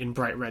aggressive in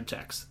bright red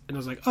text. And I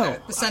was like, oh.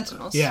 The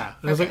sentinels. Yeah.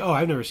 And I was like, oh,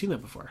 I've never seen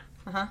that before.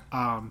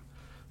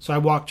 So I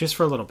walked just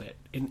for a little bit,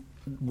 and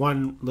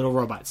one little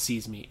robot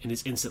sees me and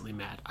is instantly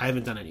mad. I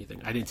haven't done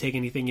anything. I didn't take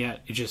anything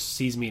yet. It just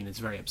sees me and it's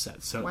very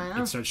upset. So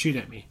it starts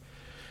shooting at me.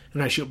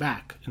 And I shoot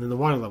back, and then the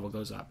water level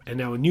goes up. And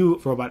now a new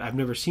robot I've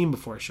never seen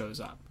before shows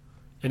up.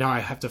 And now I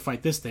have to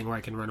fight this thing where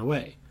I can run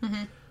away.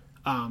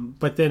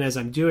 But then as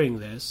I'm doing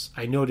this,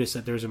 I notice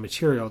that there's a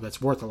material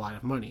that's worth a lot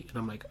of money. And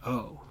I'm like,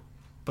 oh,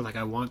 but like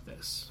I want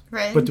this.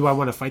 Right. But do I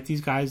want to fight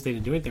these guys? They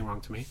didn't do anything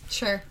wrong to me.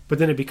 Sure. But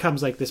then it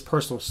becomes like this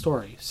personal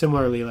story.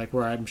 Similarly, like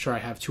where I'm sure I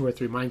have 2 or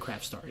 3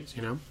 Minecraft stories,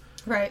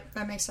 Right.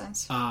 That makes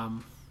sense.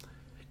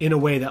 In a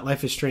way that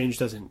Life is Strange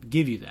doesn't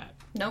give you that.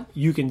 Nope.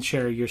 You can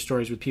share your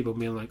stories with people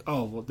being like,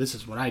 oh, well, this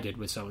is what I did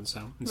with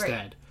so-and-so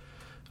instead.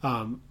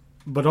 Right.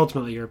 But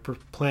ultimately, you're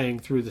playing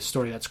through the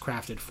story that's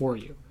crafted for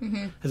you,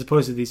 as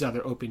opposed to these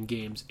other open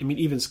games. I mean,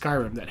 even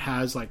Skyrim that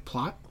has like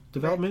plot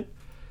development,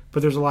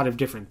 but there's a lot of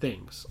different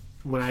things.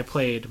 When I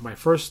played my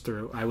first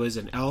through, I was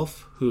an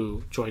elf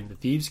who joined the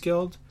Thieves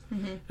Guild,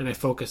 and I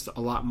focused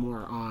a lot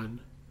more on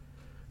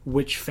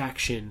which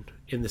faction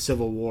in the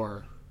Civil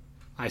War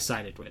I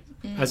sided with,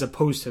 as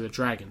opposed to the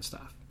dragon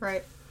stuff.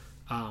 Right.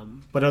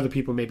 But other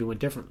people maybe went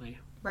differently.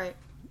 Right.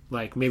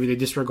 Like maybe they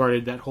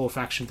disregarded that whole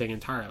faction thing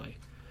entirely,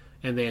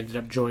 and they ended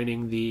up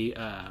joining the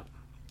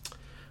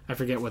I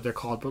forget what they're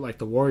called, but like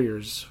the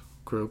Warriors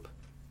group.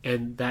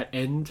 And that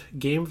end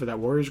game for that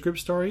Warriors group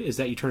story is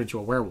that you turn into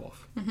a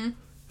werewolf.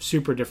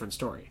 Super different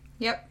story.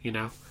 Yep.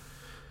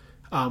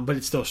 But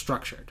it's still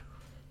structured,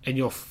 and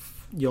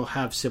you'll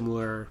have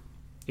similar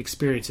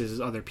experiences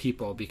as other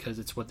people because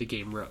it's what the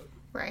game wrote.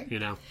 Right.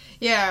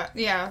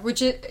 Yeah,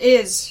 which it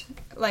is,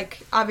 like,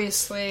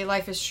 obviously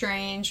Life is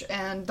Strange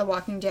and The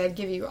Walking Dead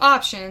give you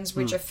options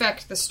which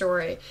affect the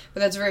story, but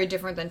that's very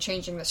different than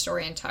changing the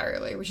story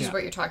entirely, which is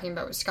what you're talking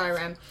about with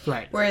Skyrim.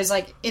 Right. Whereas,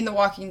 like, in The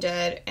Walking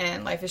Dead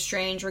and Life is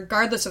Strange,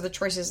 regardless of the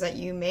choices that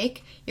you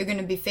make, you're going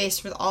to be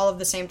faced with all of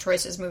the same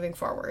choices moving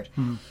forward.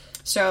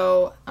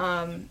 So,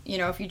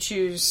 if you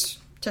choose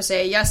to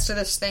say yes to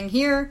this thing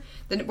here,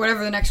 then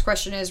whatever the next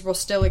question is will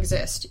still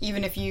exist,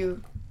 even if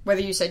whether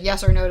you said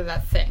yes or no to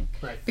that thing.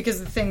 Right. Because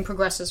the thing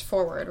progresses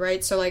forward,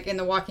 right? So, like, in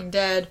The Walking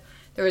Dead,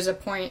 there was a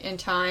point in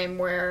time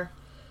where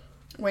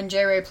when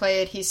J-Ray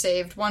played, he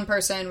saved one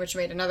person, which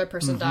made another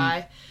person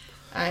die.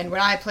 And when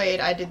I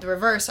played, I did the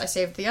reverse. I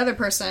saved the other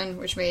person,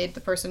 which made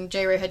the person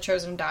J-Ray had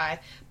chosen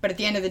die. But at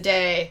the end of the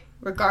day,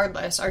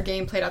 regardless, our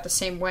game played out the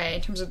same way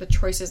in terms of the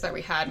choices that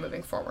we had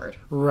moving forward.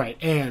 Right.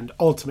 And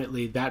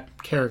ultimately,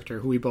 that character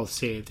who we both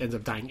saved ends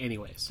up dying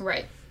anyways.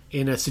 Right.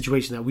 In a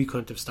situation that we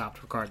couldn't have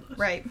stopped regardless.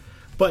 Right.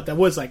 But that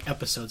was like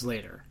episodes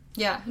later.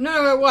 Yeah,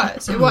 no, it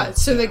was. So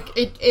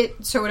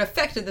so it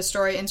affected the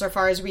story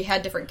insofar as we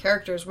had different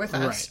characters with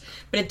us,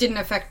 but it didn't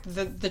affect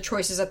the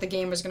choices that the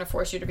game was going to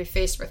force you to be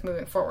faced with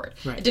moving forward.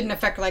 Right. It didn't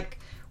affect like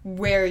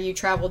where you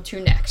traveled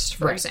to next,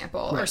 for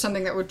example, or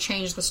something that would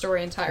change the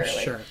story entirely.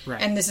 Sure,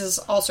 right. And this is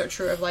also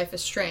true of Life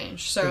is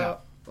Strange. So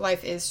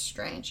Life is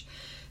Strange.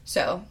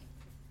 So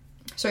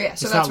that's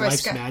why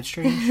Life's Mad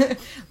Strange.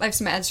 Life's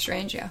Mad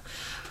Strange. Yeah.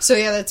 So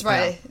that's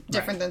why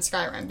different than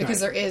Skyrim, because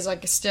there is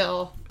like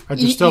still.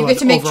 You get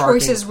to make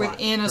choices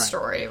within a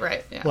story,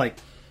 right? Yeah. Like,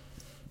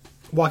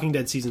 Walking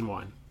Dead Season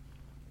 1,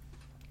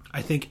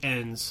 I think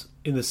ends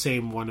in the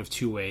same one of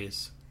 2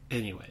 ways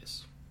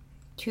anyways.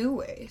 2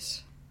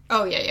 ways?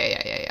 Oh,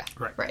 yeah.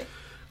 Right.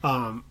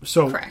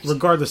 So Correct.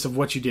 regardless of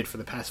what you did for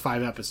the past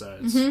 5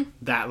 episodes,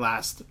 that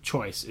last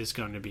choice is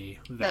going to be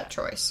that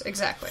choice.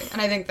 Exactly.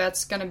 And I think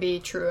that's going to be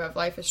true of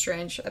Life is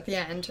Strange at the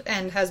end,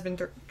 and has been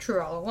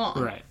true all along.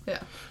 Right.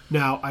 Yeah.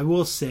 Now, I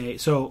will say,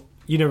 so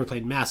you never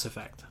played Mass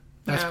Effect.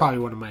 That's No. probably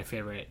one of my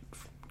favorite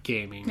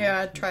gaming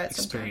I'd try it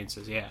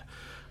experiences. Yeah.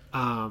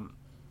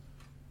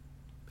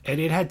 And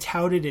it had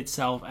touted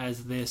itself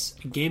as this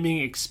gaming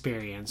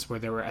experience where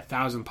there were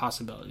 1,000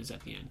 possibilities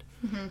at the end.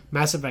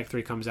 Mass Effect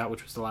 3 comes out,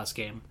 which was the last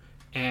game,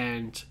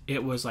 and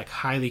it was like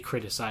highly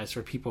criticized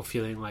for people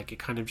feeling like it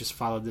kind of just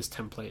followed this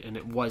template, and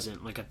it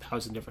wasn't like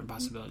 1,000 different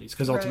possibilities,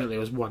 because ultimately it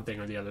was one thing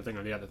or the other thing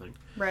or the other thing.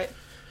 Right.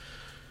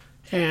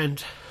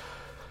 And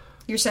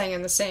you're saying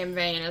in the same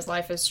vein as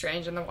Life is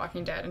Strange and The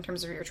Walking Dead in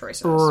terms of your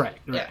choices. Right.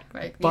 Yeah,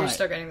 like, But- you're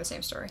still getting the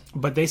same story.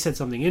 But they said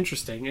something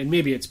interesting, and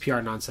maybe it's PR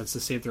nonsense to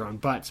save their own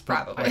butts,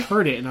 but Probably. I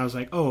heard it and I was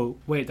like, oh,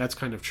 wait, that's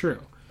kind of true.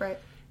 Right.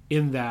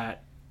 In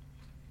that,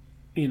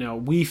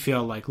 we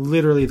feel like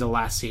literally the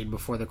last scene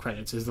before the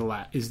credits is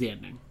the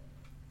ending.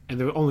 And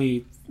there are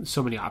only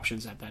so many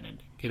options at that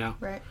ending,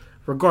 Right.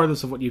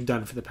 regardless of what you've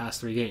done for the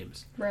past 3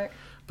 games. Right.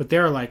 But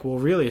they're like, well,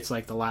 really, it's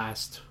like the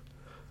last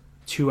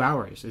 2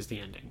 hours is the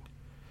ending.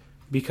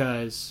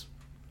 Because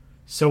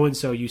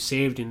so-and-so you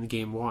saved in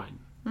game 1,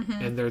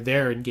 and they're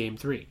there in game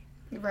 3.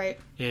 Right.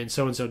 And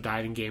so-and-so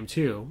died in game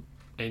 2,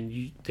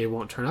 and they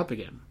won't turn up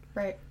again.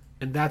 Right.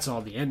 And that's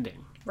all the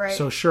ending. Right.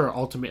 So sure,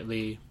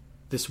 ultimately,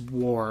 this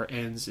war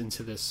ends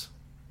into this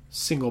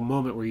single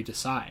moment where you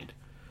decide.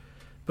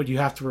 But you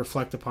have to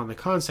reflect upon the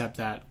concept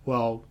that,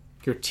 well,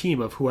 your team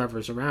of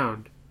whoever's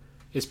around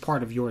is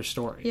part of your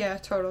story. Yeah,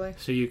 totally.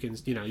 So you can,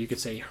 you could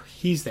say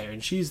he's there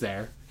and she's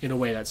there in a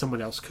way that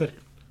someone else couldn't.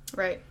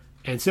 Right.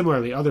 And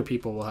similarly, other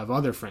people will have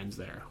other friends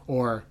there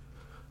or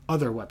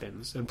other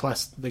weapons, and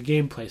plus the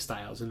gameplay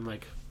styles, and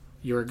like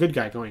you're a good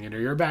guy going in or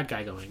you're a bad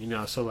guy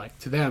going, So like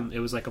to them, it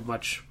was like a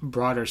much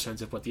broader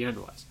sense of what the end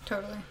was.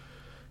 Totally.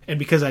 And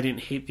because I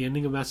didn't hate the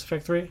ending of Mass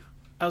Effect 3,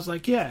 I was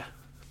like, yeah,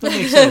 that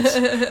makes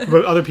sense.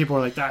 But other people are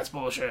like, that's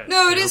bullshit.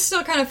 No, it is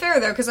still kind of fair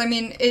though, because I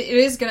mean, it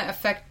is going to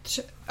affect.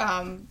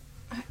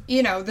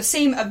 The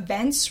same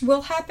events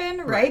will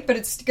happen, right? But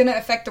it's going to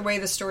affect the way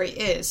the story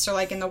is. So,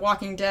 like in The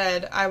Walking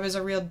Dead, I was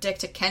a real dick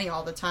to Kenny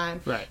all the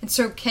time. Right. And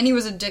so Kenny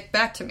was a dick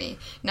back to me.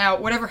 Now,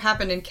 whatever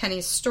happened in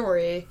Kenny's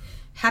story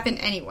happened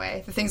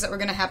anyway. The things that were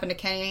going to happen to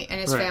Kenny and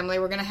his family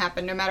were going to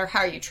happen no matter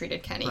how you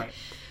treated Kenny. Right.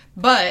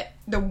 But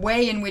the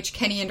way in which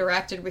Kenny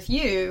interacted with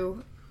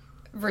you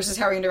versus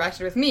how he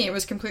interacted with me, it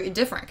was completely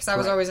different. Because I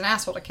was always an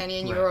asshole to Kenny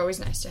and you were always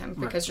nice to him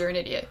because you're an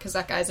idiot. Because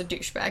that guy's a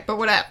douchebag. But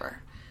whatever.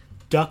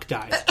 Duck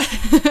dies.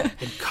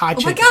 And Katjaa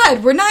Oh my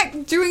god, we're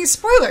not doing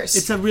spoilers.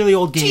 It's a really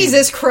old game.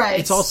 Jesus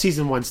Christ. It's all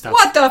season 1 stuff.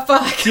 What the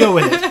fuck? Deal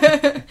with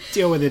it.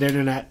 Deal with it,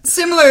 Internet.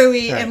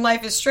 Similarly, Right. in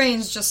Life is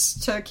Strange,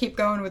 just to keep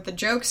going with the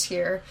jokes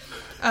here,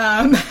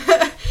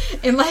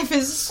 in Life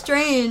is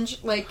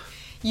Strange, like,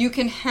 you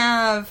can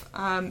have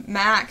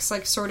Max,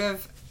 like, sort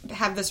of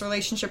have this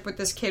relationship with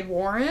this kid,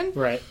 Warren.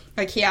 Right.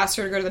 Like, he asks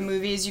her to go to the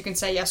movies. You can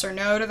say yes or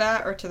no to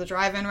that, or to the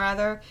drive-in,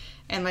 rather.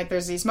 And, like,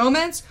 there's these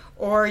moments.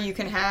 Or you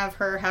can have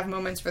her have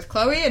moments with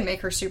Chloe and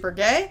make her super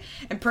gay.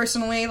 And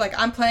personally, like,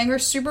 I'm playing her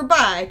super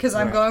bi, because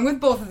I'm going with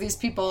both of these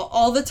people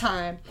all the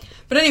time.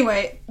 But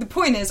anyway, the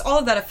point is, all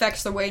of that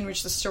affects the way in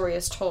which the story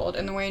is told,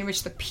 and the way in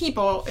which the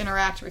people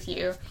interact with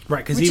you.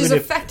 Right, 'cause which even is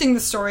if- affecting the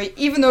story,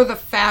 even though the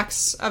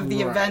facts of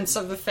the Right. events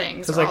of the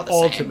things Because are all like the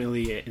same.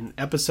 ultimately in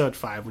episode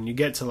 5, when you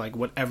get to like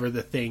whatever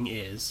the thing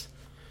is,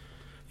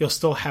 you'll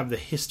still have the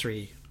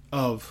history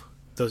of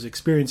those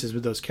experiences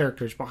with those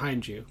characters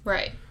behind you.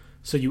 Right.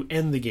 So you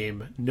end the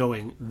game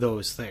knowing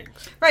those things.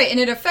 Right, and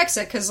it affects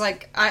it, because,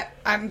 like,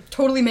 I'm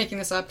totally making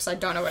this up because I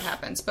don't know what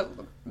happens, but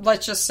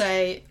let's just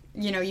say,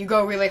 you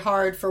go really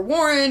hard for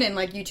Warren, and,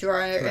 like, you two are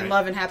in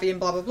love and happy and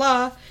blah, blah,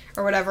 blah,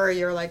 or whatever,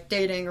 you're, like,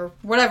 dating, or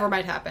whatever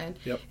might happen.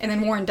 Yep. And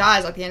then Warren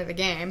dies at the end of the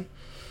game.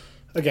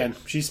 Again,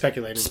 she's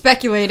speculating.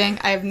 Speculating,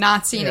 I have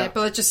not seen Yeah. it,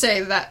 but let's just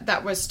say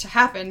that was to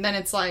happen, then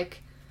it's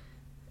like,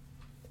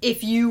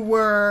 if you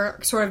were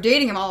sort of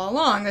dating him all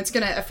along, that's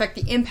going to affect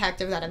the impact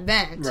of that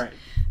event.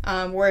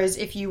 Right. Whereas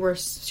if you were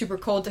super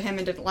cold to him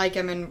and didn't like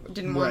him and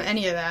didn't want Right.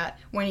 any of that,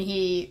 when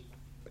he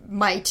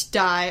might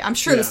die, I'm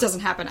sure this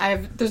doesn't happen.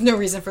 There's no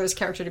reason for this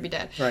character to be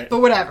dead. Right.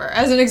 But whatever.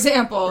 As an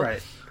example,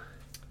 Right.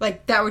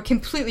 like, that would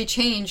completely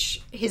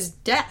change his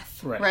death.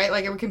 Right.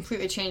 Like, it would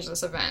completely change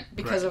this event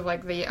because of,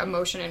 like, the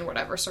emotion and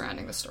whatever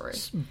surrounding the story.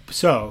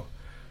 So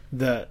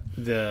the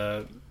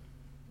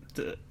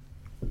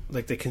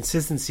like the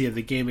consistency of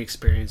the game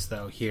experience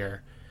though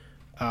here,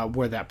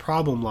 where that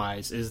problem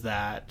lies is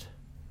that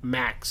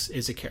Max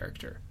is a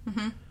character,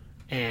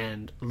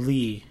 and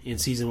Lee in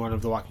season 1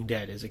 of The Walking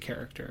Dead is a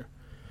character.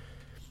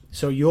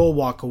 So you'll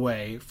walk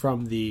away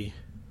from the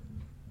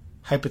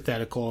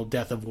hypothetical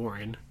death of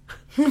Warren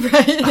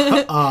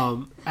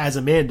as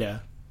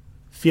Amanda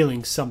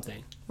feeling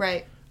something,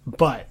 Right.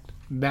 but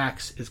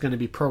Max is going to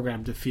be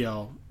programmed to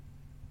feel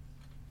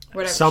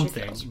Whatever she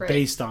something feels, right.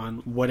 based on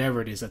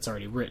whatever it is that's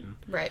already written.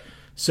 Right.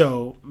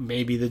 So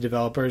maybe the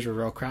developers were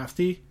real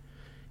crafty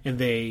and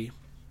they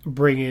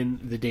bring in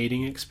the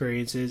dating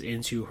experiences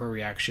into her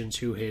reaction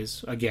to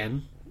his,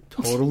 again,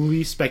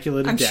 totally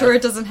speculative I'm death. sure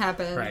it doesn't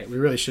happen. Right. We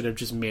really should have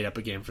just made up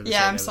a game for this.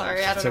 Yeah, I'm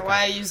sorry. I don't know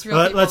why I used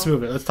real people. Let's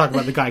move it. Let's talk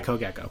about the Geico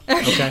Gecko.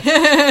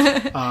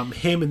 Okay?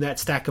 Him and that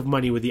stack of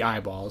money with the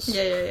eyeballs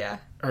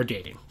are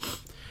dating.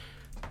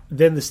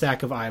 Then the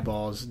stack of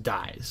eyeballs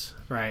dies,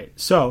 right?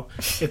 So,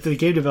 if the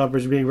game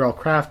developers are being real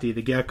crafty,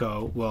 the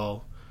Gecko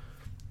will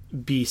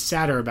be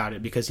sadder about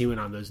it because he went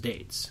on those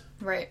dates.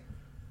 Right.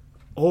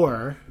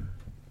 Or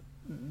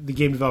the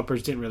game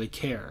developers didn't really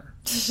care.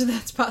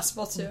 That's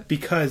possible too.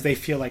 Because they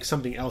feel like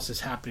something else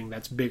is happening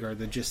that's bigger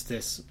than just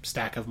this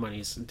stack of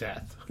money's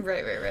death.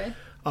 Right.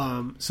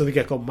 So the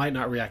Gecko might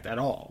not react at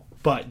all.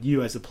 But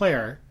you as a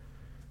player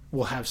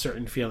will have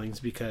certain feelings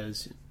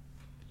because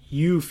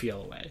you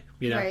feel a way,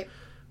 you know? Right.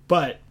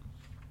 But,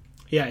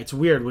 yeah, it's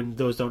weird when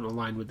those don't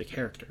align with the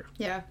character.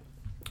 Yeah.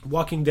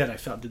 Walking Dead, I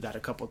felt, did that a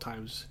couple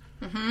times.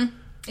 Mm-hmm.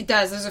 It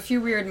does. There's a few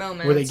weird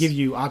moments. Where they give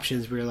you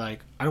options where you're like,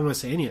 I don't want to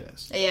say any of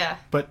this. Yeah.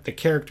 But the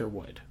character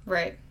would.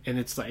 Right. And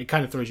it's like, it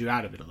kind of throws you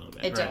out of it a little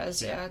bit. It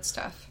does, yeah, it's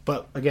tough.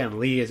 But, again,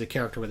 Lee is a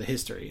character with a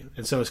history.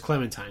 And so is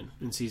Clementine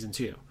in Season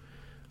 2.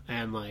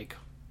 And, like,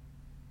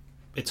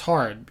 it's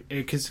hard.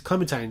 Because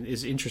Clementine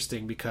is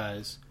interesting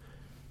because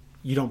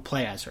you don't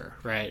play as her,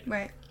 right?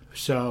 Right.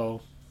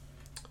 So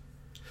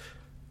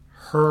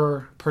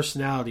her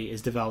personality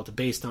is developed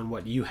based on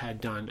what you had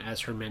done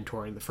as her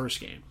mentor in the first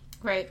game.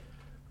 Right.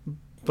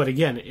 But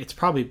again, it's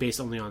probably based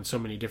only on so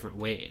many different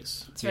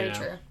ways. It's very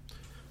true.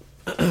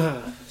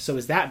 So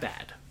is that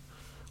bad?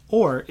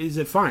 Or is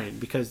it fine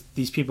because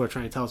these people are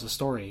trying to tell us a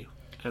story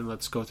and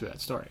let's go through that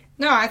story?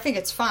 No, I think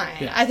it's fine.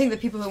 Yeah. I think the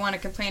people who want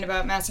to complain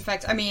about Mass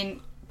Effect, I mean,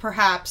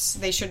 perhaps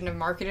they shouldn't have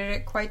marketed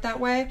it quite that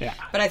way. Yeah.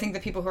 But I think the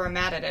people who are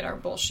mad at it are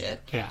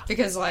bullshit. Yeah.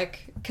 Because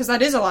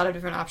that is a lot of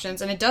different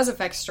options and it does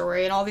affect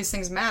story and all these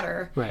things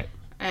matter. Right.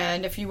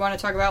 And if you want to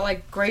talk about,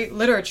 like, great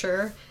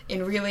literature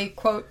in really,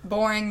 quote,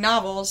 boring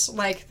novels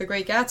like The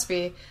Great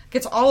Gatsby,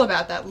 it's all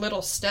about that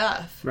little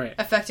stuff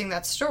affecting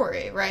that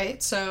story,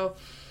 right? So,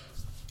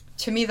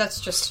 to me, that's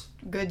just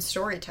good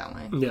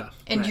storytelling. Yeah.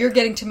 And you're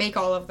getting to make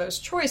all of those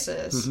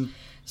choices. Mm-hmm.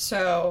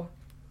 So,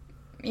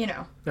 you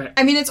know. Right.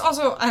 I mean, it's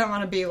also, I don't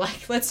want to be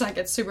like, let's not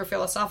get super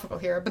philosophical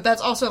here, but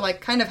that's also,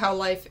 like, kind of how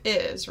life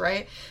is,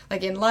 right?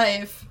 Like, in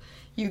life,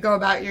 you go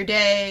about your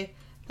day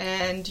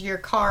and your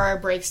car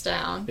breaks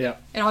down. Yeah.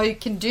 And all you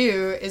can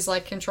do is,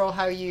 like, control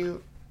how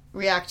you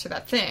react to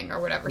that thing or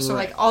whatever. So,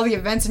 Right. like, all the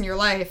events in your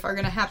life are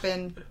going to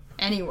happen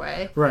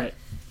anyway. Right.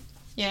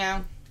 You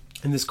know?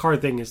 And this car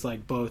thing is,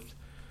 like, both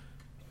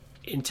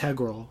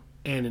integral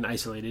and an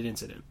isolated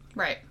incident.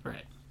 Right.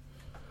 Right.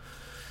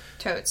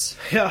 Totes.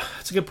 Yeah,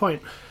 that's a good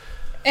point.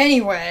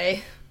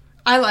 Anyway,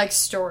 I like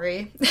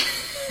story.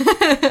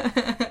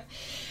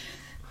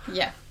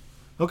 Yeah.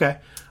 Okay.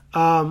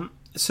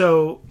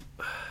 So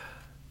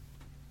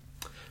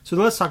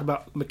let's talk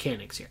about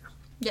mechanics here.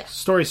 Yeah.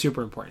 Story's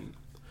super important.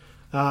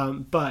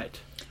 But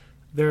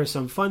there are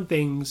some fun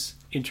things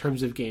in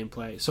terms of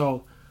gameplay.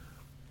 So,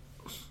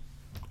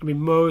 I mean,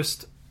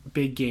 most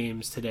big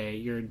games today,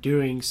 you're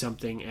doing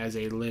something as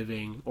a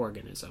living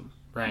organism,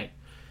 right?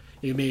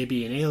 It may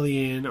be an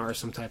alien or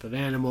some type of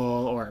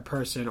animal or a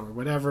person or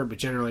whatever, but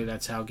generally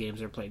that's how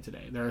games are played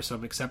today. There are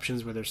some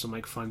exceptions where there's some,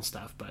 like, fun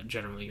stuff, but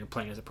generally you're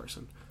playing as a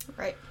person.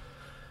 Right.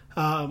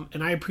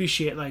 And I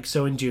appreciate, like,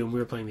 so in Doom, we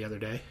were playing the other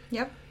day.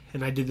 Yep.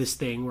 And I did this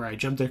thing where I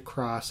jumped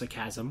across a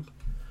chasm,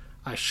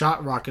 I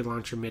shot rocket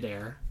launcher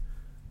midair,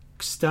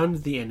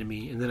 stunned the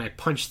enemy, and then I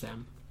punched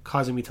them,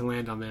 causing me to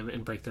land on them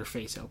and break their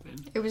face open.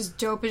 It was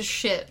dope as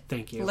shit.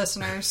 Thank you.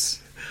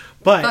 Listeners.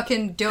 But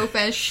fucking dope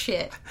as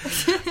shit.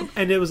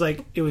 And it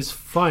was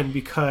fun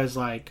because,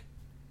 like,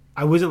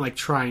 I wasn't, like,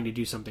 trying to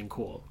do something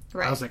cool.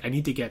 Right. I was like, I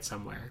need to get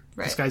somewhere.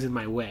 Right. This guy's in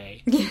my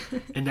way.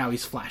 And now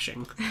he's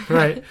flashing.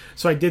 Right?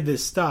 So I did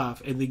this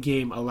stuff, and the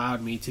game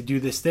allowed me to do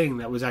this thing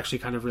that was actually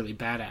kind of really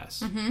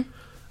badass.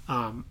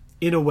 Mm-hmm.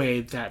 In a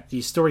way that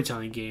these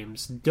storytelling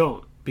games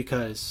don't,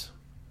 because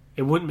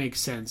it wouldn't make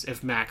sense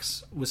if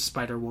Max was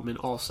Spider-Woman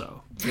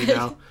also. You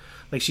know?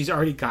 Like, she's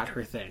already got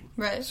her thing.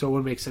 Right. So it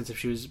wouldn't make sense if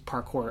she was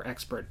parkour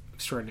expert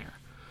extraordinaire.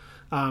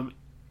 And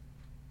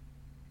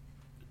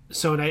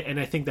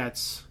I think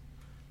that's,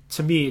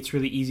 to me, it's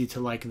really easy to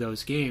like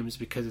those games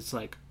because it's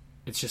like,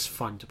 it's just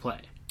fun to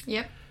play.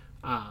 Yep.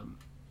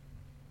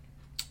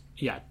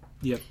 Yeah.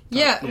 Yep.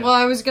 Yeah, well,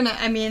 I was gonna,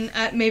 I mean,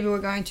 maybe we're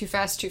going too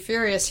fast, too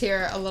furious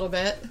here a little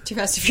bit. Too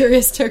Fast, Too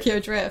Furious, Tokyo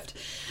Drift.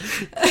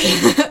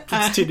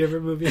 It's two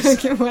different movies.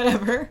 Okay,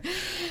 whatever.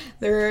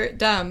 They're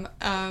dumb.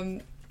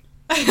 Okay,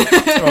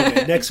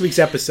 next week's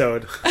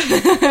episode.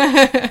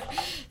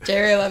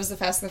 Jerry loves the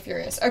Fast and the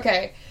Furious.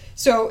 Okay,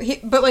 so,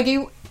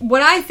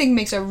 what I think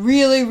makes a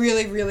really,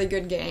 really, really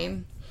good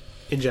game...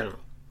 In general.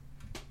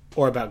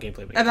 Or about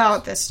gameplay.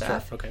 About this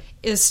stuff. Sure, okay.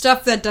 Is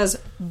stuff that does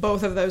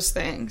both of those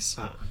things.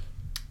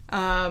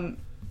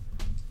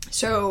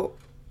 So,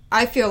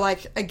 I feel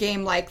like a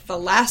game like The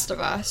Last of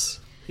Us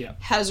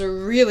has a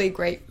really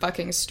great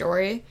fucking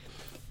story.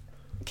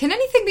 Can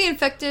anything be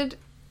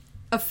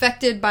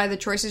affected by the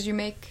choices you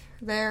make?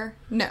 there?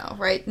 No,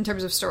 right? In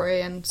terms of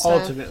story and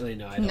stuff? Ultimately,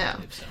 no, I don't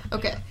believe so.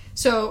 Okay.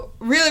 So,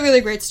 really,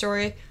 really great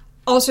story.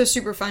 Also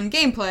super fun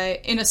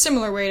gameplay in a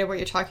similar way to what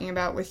you're talking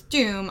about with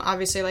Doom.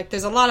 Obviously, like,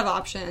 there's a lot of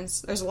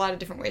options. There's a lot of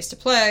different ways to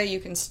play. You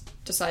can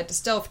decide to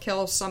stealth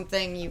kill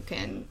something. You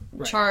can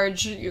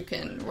charge. You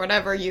can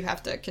whatever. You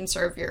have to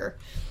conserve your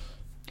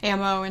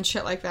ammo and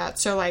shit like that.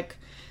 So, like,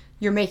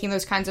 you're making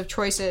those kinds of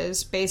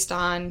choices based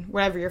on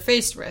whatever you're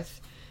faced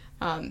with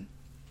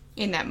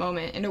in that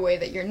moment in a way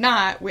that you're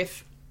not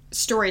with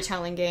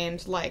storytelling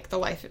games like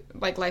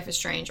Life is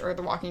Strange or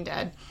The Walking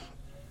Dead.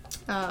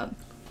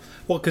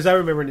 Well, because I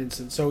remember an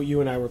instance. So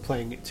you and I were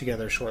playing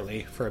together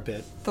shortly for a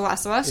bit. The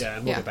Last of Us? Yeah,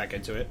 and we'll get back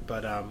into it.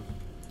 But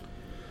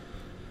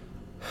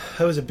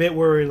it was a bit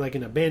where we're in like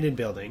an abandoned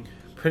building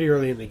pretty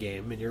early in the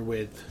game, and you're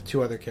with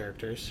 2 other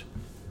characters.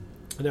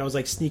 And I was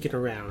like sneaking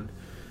around.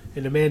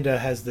 And Amanda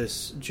has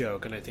this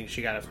joke, and I think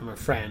she got it from her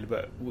friend,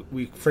 but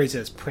we phrase it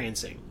as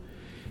prancing.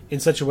 In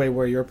such a way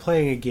where you're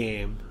playing a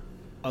game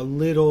a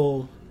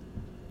little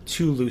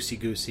too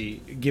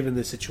loosey-goosey, given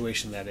the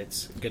situation that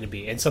it's going to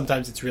be. And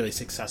sometimes it's really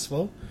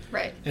successful.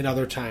 Right. And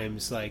other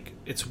times, like,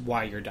 it's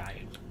why you're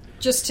dying.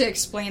 Just to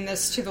explain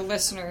this to the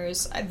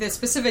listeners, the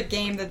specific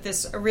game that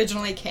this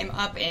originally came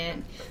up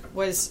in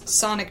was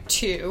Sonic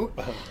 2.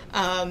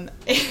 Uh-huh.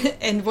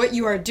 And what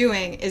you are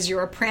doing is you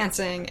are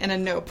prancing in a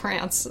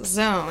no-prance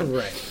zone.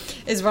 Right.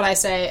 Is what I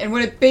say. And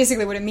what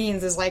it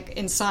means is, like,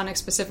 in Sonic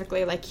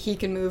specifically, like, he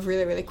can move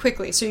really, really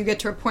quickly. So you get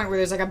to a point where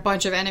there's, like, a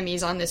bunch of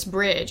enemies on this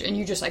bridge, and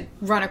you just, like,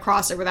 run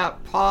across it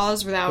without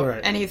pause, without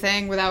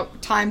anything,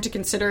 without time to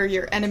consider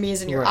your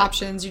enemies and your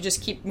options. You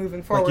just keep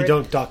moving forward. Like, you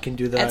don't duck and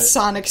do that. At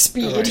Sonic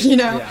speed, you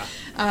know?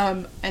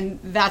 Yeah. And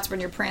that's when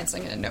you're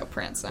prancing in a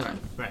no-prance zone.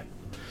 Right.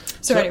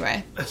 So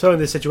anyway. So in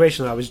this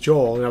situation, I was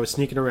Joel, and I was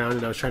sneaking around,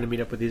 and I was trying to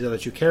meet up with these other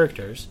 2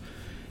 characters.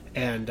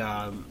 And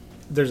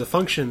there's a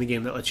function in the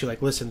game that lets you,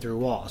 like, listen through a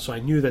wall. So I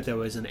knew that there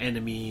was an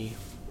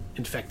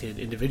enemy-infected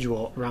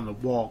individual around the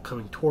wall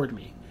coming toward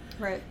me.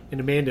 Right.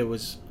 And Amanda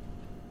was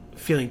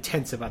feeling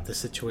tense about the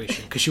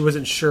situation, because she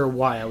wasn't sure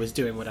why I was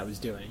doing what I was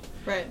doing.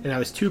 Right. And I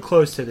was too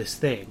close to this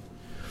thing.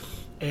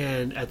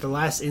 And at the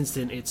last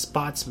instant, it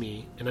spots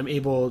me, and I'm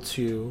able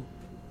to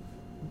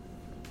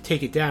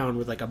take it down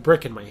with, like, a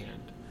brick in my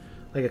hand.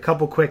 Like, a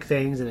couple quick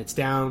things, and it's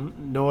down.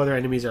 No other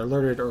enemies are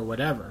alerted or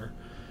whatever.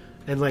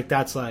 And, like,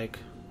 that's like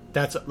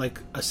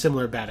a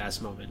similar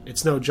badass moment.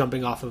 It's no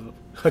jumping off of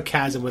a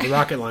chasm with a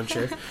rocket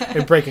launcher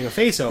and breaking a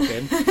face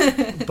open.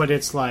 But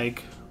it's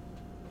like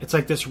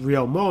this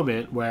real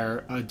moment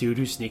where a dude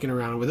who's sneaking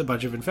around with a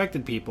bunch of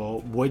infected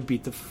people would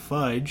beat the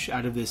fudge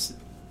out of this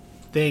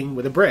thing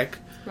with a brick.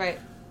 Right.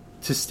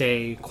 To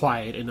stay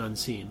quiet and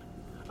unseen.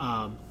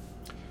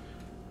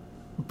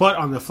 But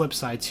on the flip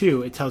side,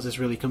 too, it tells this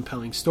really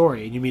compelling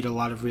story, and you meet a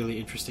lot of really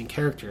interesting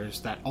characters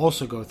that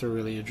also go through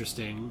really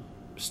interesting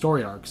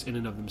story arcs in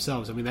and of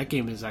themselves. I mean, that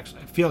game is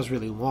actually, it feels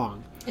really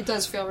long. It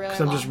does feel really long.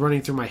 Because I'm just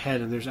running through my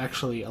head, and there's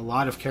actually a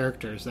lot of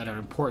characters that are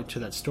important to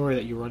that story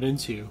that you run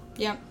into.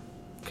 Yep.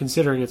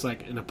 Considering it's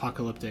like an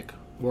apocalyptic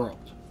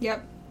world.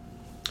 Yep.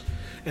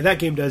 And that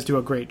game does do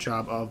a great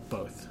job of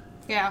both.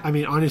 Yeah. I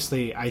mean,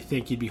 honestly, I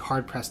think you'd be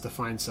hard-pressed to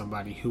find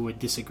somebody who would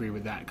disagree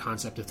with that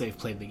concept if they've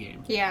played the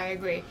game. Yeah, I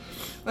agree.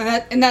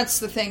 Well, that's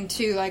the thing,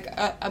 too, like,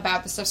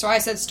 about the stuff. So I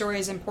said story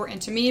is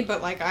important to me,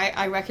 but, like,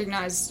 I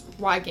recognize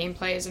why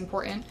gameplay is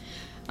important,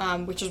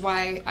 which is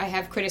why I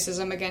have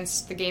criticism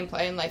against the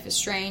gameplay in Life is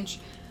Strange.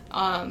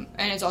 And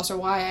it's also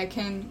why I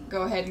can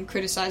go ahead and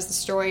criticize the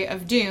story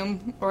of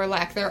Doom, or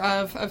lack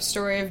thereof, of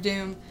Story of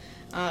Doom,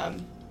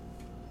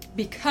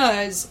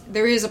 because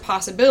there is a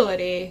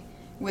possibility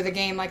with a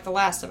game like The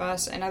Last of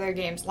Us and other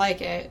games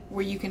like it,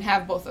 where you can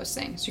have both those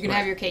things. You can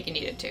have your cake and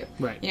eat it too.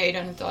 Right. You know, you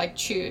don't have to, like,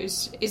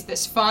 choose, is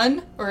this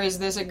fun or is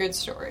this a good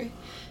story?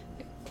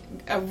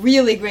 A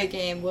really great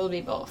game will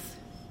be both,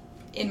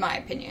 in my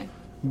opinion.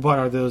 But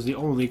are those the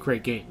only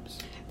great games?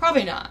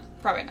 Probably not.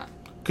 Probably not.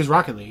 Because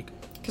Rocket League.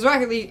 Because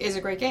Rocket League is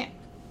a great game.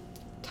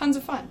 Tons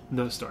of fun.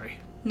 No story.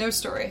 No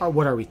story.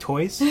 What are we,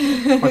 toys?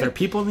 Are there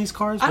people in these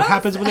cars? What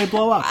happens when they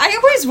blow up? I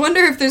always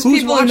wonder if there's Who's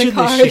people in the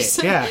cars. This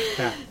shit?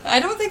 Yeah. I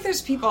don't think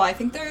there's people. I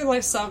think they're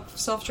like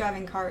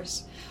self-driving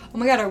cars. Oh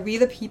my god, are we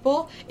the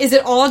people? Is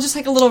it all just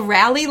like a little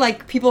rally?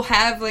 Like people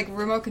have like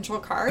remote control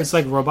cars? It's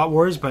like Robot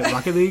Wars, but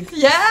Rocket League?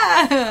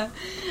 Yeah.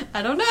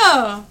 I don't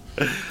know.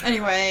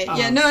 Anyway,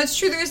 yeah, no, it's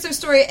true. There is no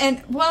story.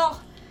 And,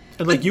 well...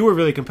 And like you were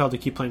really compelled to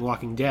keep playing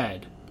Walking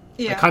Dead.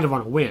 Yeah. Like, kind of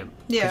on a whim.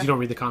 Yeah. Because you don't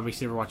read the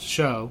comics, you never watch the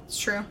show. It's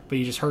true. But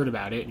you just heard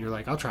about it, and you're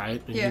like, I'll try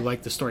it. And Yeah. you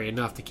like the story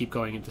enough to keep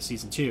going into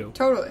Season 2.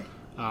 Totally.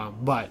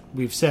 But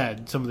we've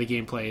said some of the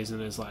gameplay isn't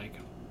as, like,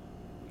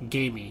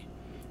 gamey.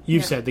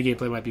 You've said the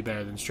gameplay might be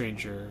better than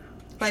Stranger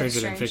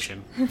Than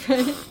Fiction.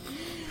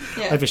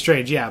 Yeah. Life is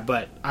Strange, yeah,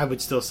 but I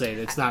would still say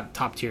that it's not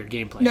top-tier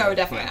gameplay. No,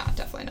 definitely not.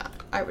 Definitely not.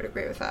 I would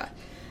agree with that.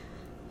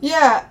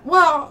 Yeah,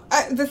 well,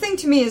 the thing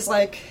to me is,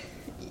 like,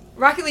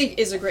 Rocket League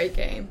is a great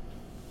game.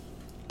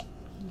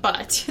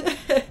 But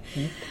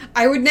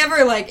I would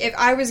never, like, if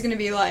I was going to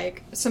be,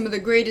 like, some of the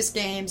greatest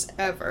games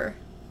ever,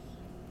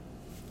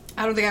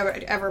 I don't think I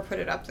would ever put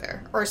it up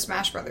there. Or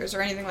Smash Brothers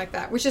or anything like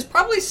that. Which is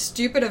probably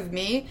stupid of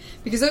me,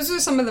 because those are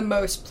some of the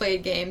most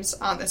played games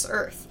on this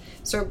earth.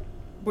 So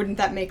wouldn't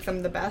that make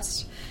them the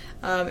best?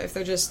 If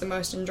they're just the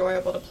most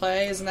enjoyable to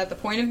play, isn't that the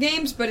point of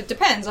games? But it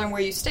depends on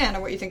where you stand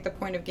and what you think the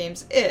point of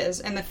games is.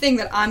 And the thing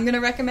that I'm going to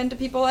recommend to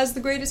people as the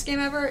greatest game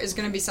ever is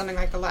going to be something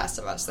like The Last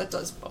of Us that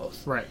does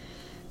both. Right.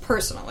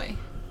 Personally.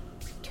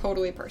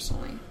 Totally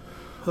personally.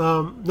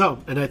 No,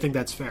 and I think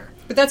that's fair.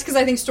 But that's because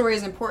I think story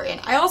is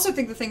important. I also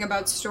think the thing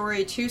about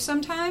story, too,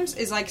 sometimes,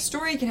 is, like,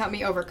 story can help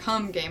me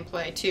overcome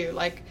gameplay, too.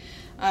 Like,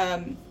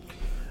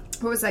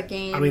 what was that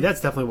game? I mean,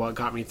 that's definitely what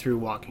got me through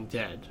Walking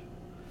Dead.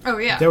 Oh,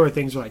 yeah. There were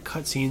things where, like,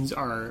 cutscenes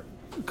are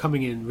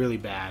coming in really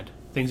bad.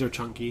 Things are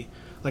chunky.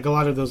 Like, a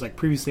lot of those, like,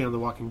 previously on The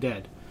Walking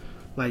Dead.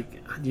 Like,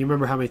 do you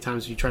remember how many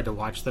times you tried to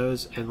watch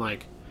those and,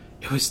 like,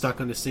 it was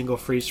stuck on a single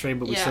freeze frame,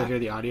 but we still hear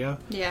the audio?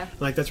 Yeah.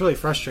 Like, that's really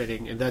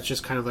frustrating, and that's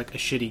just kind of, like, a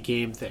shitty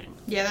game thing.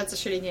 Yeah, that's a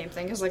shitty game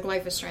thing, because, like,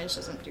 Life is Strange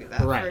doesn't do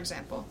that, for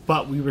example.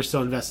 But we were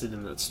still invested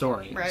in that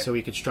story, right. So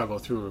we could struggle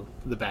through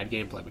the bad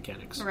gameplay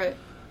mechanics. Right.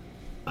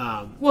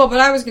 Well, but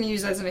I was going to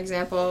use as an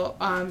example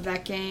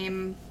that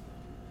game...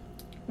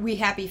 We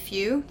Happy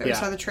Few that we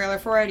saw the trailer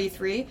for at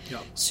E3.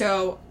 Yep.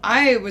 So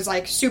I was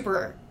like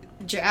super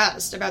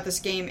jazzed about this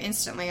game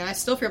instantly, and I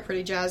still feel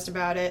pretty jazzed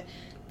about it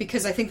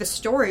because I think the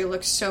story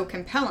looks so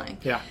compelling.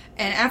 Yeah.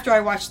 And after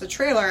I watched the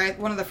trailer,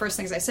 one of the first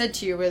things I said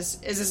to you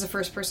was, "Is this a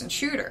first-person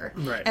shooter?"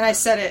 Right. And I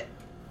said it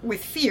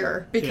with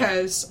fear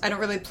because I don't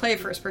really play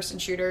first-person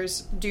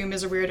shooters. Doom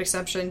is a weird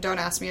exception. Don't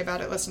ask me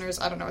about it, listeners.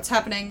 I don't know what's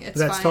happening. It's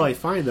That's fine. totally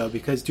fine though,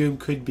 because Doom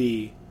could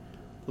be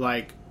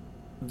like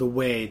the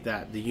way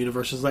that the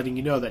universe is letting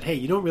you know that, hey,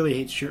 you don't really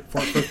hate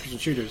first-person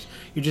shooters.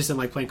 You just didn't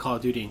like playing Call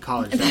of Duty in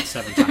college that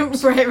 7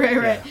 times. Right.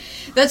 Yeah.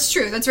 That's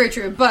true. That's very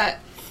true. But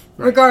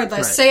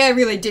regardless, say I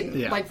really didn't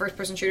like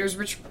first-person shooters,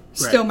 which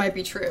still might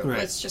be true. Right.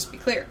 Let's just be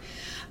clear.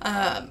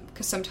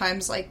 Because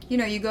sometimes, like,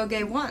 you go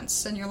gay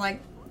once, and you're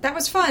like, that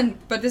was fun,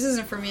 but this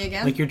isn't for me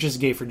again. Like, you're just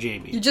gay for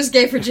Jamie. You're just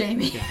gay for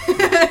Jamie.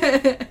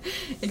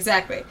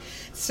 Exactly.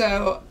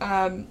 So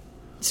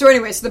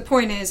anyway, so the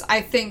point is,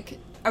 I think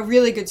a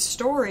really good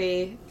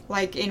story,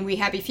 like in We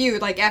Happy Few,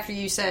 like after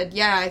you said,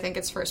 yeah, I think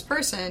it's first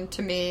person,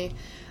 to me,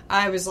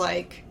 I was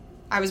like,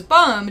 I was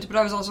bummed, but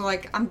I was also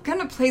like, I'm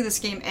gonna play this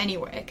game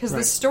anyway, because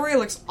the story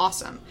looks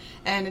awesome,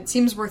 and it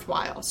seems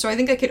worthwhile. So I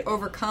think I could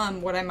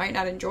overcome what I might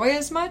not enjoy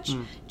as much,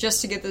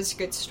 just to get this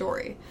good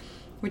story,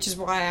 which is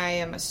why I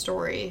am a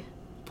story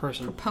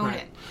proponent.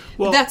 Right.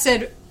 Well, but that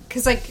said,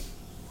 because, like,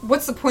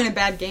 what's the point of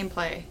bad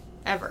gameplay,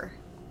 ever?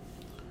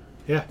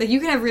 Yeah. Like, you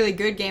can have really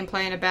good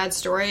gameplay and a bad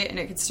story, and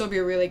it could still be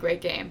a really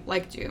great game,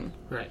 like Doom.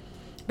 Right.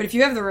 But if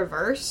you have the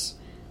reverse,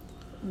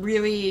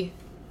 really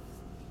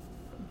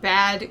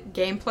bad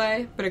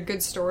gameplay, but a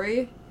good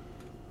story...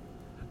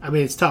 I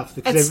mean, it's tough.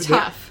 It's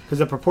tough. Because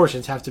the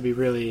proportions have to be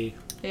really...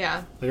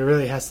 Yeah. Like, it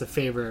really has to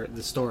favor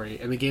the story,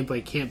 and the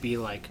gameplay can't be,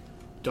 like,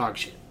 dog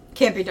shit.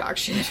 Can't be dog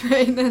shit,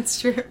 right? That's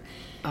true.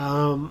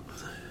 Yeah,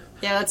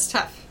 that's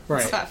tough.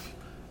 Right. It's tough.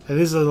 And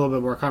this is a little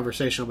bit more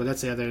conversational, but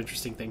that's the other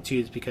interesting thing, too,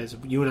 is because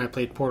you and I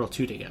played Portal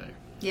 2 together.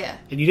 Yeah.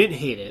 And you didn't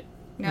hate it.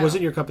 No. It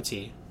wasn't your cup of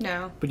tea.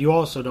 No. But you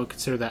also don't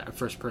consider that a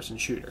first-person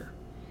shooter.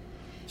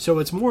 So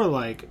it's more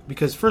like,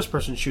 because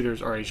first-person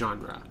shooters are a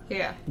genre.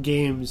 Yeah.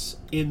 Games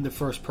in the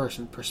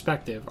first-person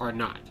perspective are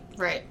not.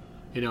 Right.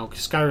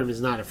 Skyrim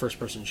is not a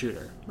first-person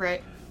shooter.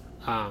 Right.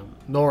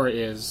 Nor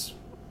is...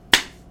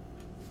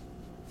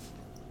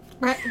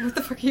 Right. What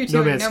the fuck are you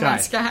doing? No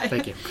Man's Sky.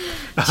 Thank you.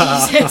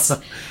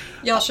 Jesus.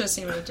 Y'all should have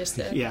seen what he just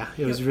did. Yeah,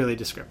 it was really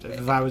descriptive.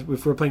 If we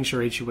were playing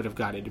charades, she would have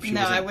got it. If she was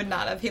I would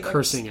not have. He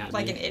cursing at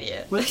like me. An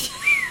idiot. But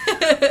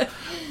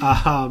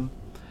I'm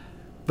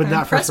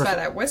not impressed by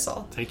that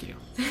whistle. Thank you.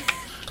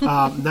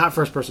 Not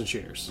first-person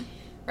shooters.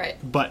 Right.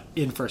 But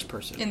in first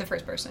person. In the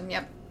first person,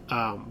 yep.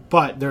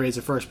 But there is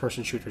a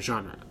first-person shooter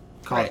genre.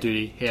 Call right. of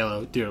Duty,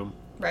 Halo, Doom.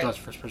 Right. Those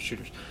are first-person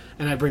shooters.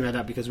 And I bring that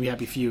up because We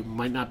Happy Few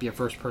might not be a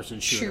first-person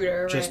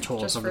shooter. Just right.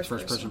 told just from a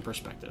first-person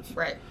perspective.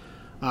 Right.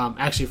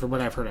 Actually, from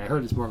what I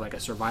heard it's more like a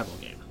survival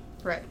game.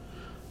 Right.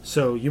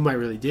 So you might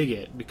really dig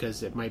it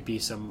because it might be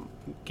some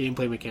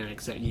gameplay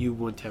mechanics that you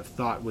wouldn't have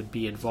thought would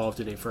be involved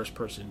in a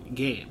first-person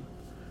game.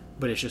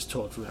 But it's just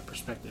told from that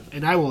perspective.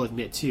 And I will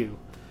admit, too,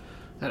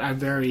 that I have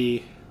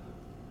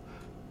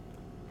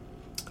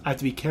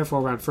to be careful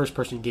around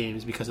first-person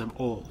games because I'm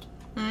old.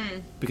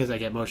 Because I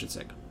get motion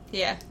sick.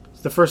 Yeah.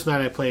 The first night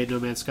I played No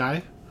Man's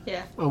Sky,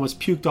 yeah, I almost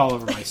puked all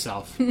over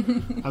myself. I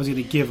was going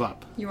to give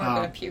up. You weren't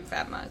going to puke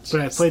that much. But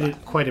I played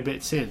it quite a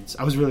bit since.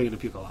 I was really going to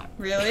puke a lot.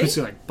 Really? It was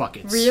like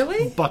buckets.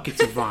 Really?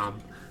 Buckets of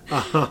vom.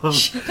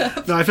 Shut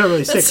up. No, I felt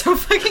really sick. That's so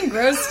fucking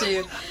gross,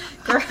 dude.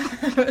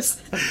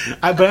 Gross.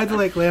 But I had to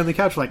lay on the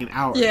couch for like an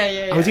hour.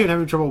 Yeah. I was even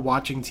having trouble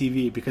watching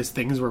TV because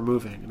things were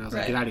moving, and I was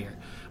like, get out of here.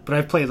 But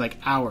I've played like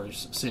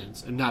hours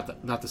since, and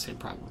not the same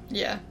problem.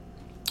 Yeah.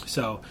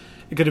 So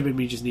it could have been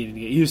me just needing to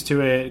get used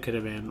to it. It could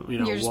have been,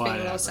 You're just whatever. being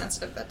a little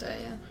sensitive that day,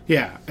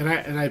 yeah. Yeah,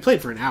 and I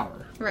played for an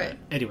hour. Right.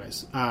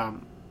 Anyways,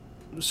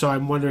 So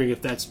I'm wondering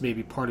if that's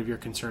maybe part of your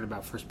concern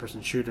about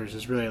first-person shooters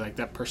is really like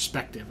that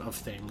perspective of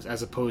things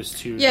as opposed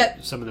to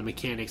some of the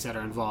mechanics that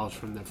are involved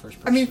from the first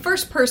person. I mean,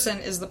 first person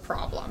is the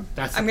problem.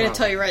 I'm going to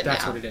tell you right now.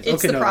 That's what it is.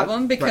 It's the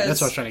problem because... Right, that's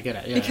what I was trying to get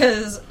at. Yeah,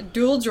 because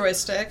dual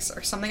joysticks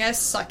are something I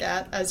suck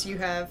at, as you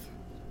have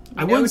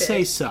noted. I wouldn't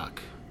say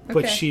suck,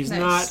 but she's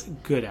not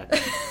good at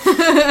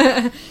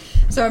it.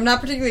 So I'm not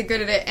particularly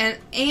good at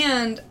it,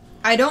 and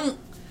I don't...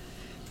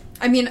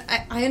 I mean,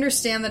 I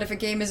understand that if a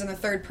game is in the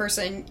third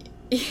person...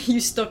 you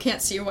still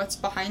can't see what's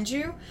behind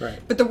you. Right.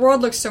 But the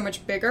world looks so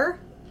much bigger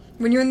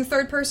when you're in the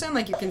third person.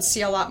 Like, you can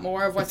see a lot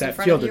more of what's in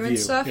front of you and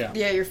stuff.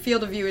 Yeah, your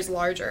field of view is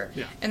larger.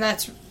 Yeah. And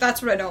that's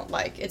what I don't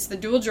like. It's the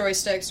dual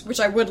joysticks, which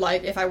I would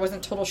like if I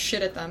wasn't total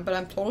shit at them, but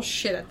I'm total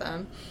shit at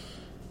them.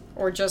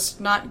 Or just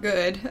not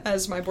good,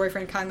 as my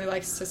boyfriend kindly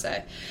likes to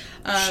say.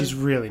 She's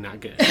really not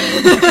good.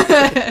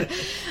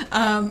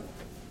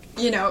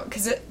 You know,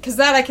 because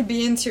that I could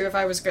be into if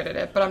I was good at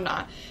it, but I'm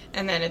not.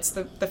 And then it's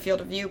the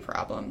field of view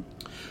problem.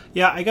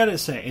 Yeah, I gotta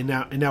say, and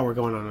now we're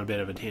going on a bit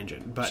of a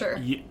tangent, but sure.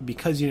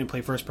 Because you didn't play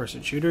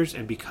first-person shooters,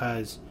 and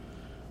because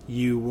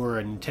you were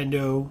a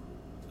Nintendo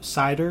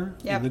sider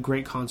in the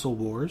Great Console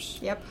Wars,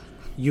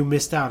 you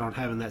missed out on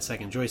having that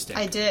second joystick.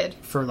 I did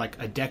for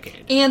like a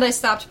decade, and I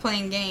stopped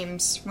playing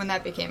games when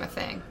that became a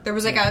thing. There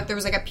was like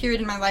a period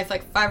in my life,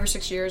 like 5 or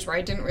 6 years, where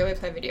I didn't really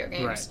play video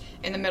games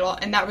in the middle,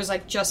 and that was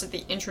like just at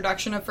the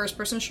introduction of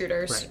first-person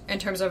shooters in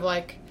terms of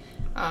like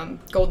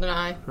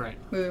GoldenEye,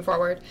 moving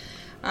forward.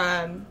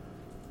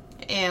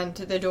 And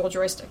the dual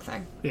joystick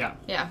thing. Yeah.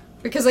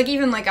 Because, like,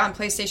 even, like, on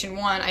PlayStation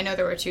 1, I know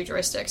there were 2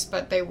 joysticks,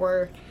 but they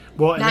were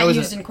not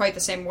used in quite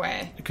the same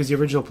way. Because the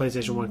original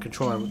PlayStation 1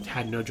 controller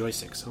had no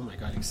joysticks. Oh, my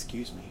God,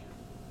 excuse me.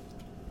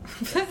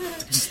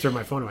 Just threw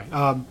my phone away.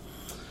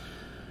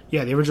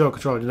 Yeah, the original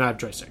controller did not have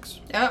joysticks.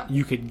 Oh.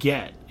 You could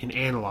get an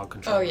analog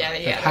controller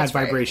that had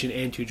vibration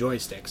and 2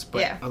 joysticks,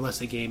 but unless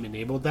the game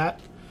enabled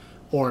that,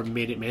 or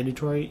made it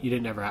mandatory, you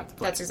didn't ever have to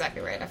play. That's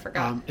exactly right. I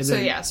forgot.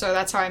 So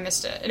that's how I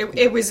missed it.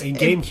 It was... And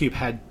GameCube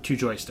had 2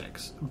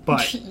 joysticks,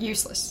 but...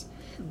 useless.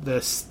 The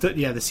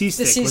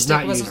C-stick was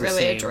not used wasn't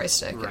really a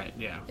joystick. Right,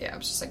 yeah. Yeah, it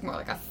was just like more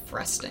like a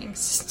thrusting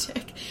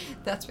stick.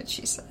 That's what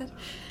she said.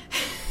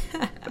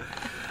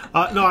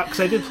 No, because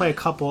I did play a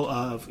couple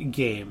of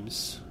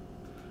games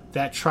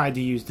that tried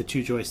to use the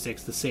 2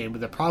 joysticks the same,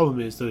 but the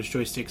problem is those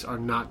joysticks are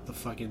not the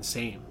fucking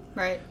same.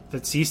 Right.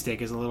 That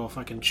C-stick is a little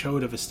fucking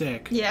chode of a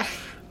stick. Yeah.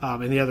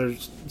 And the other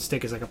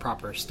stick is like a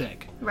proper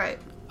stick. Right.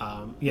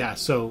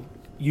 So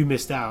you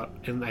missed out,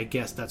 and I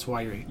guess that's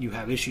why you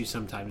have issues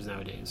sometimes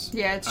nowadays.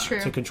 Yeah, it's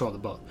true. To control the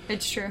both.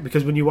 It's true.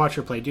 Because when you watch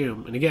her play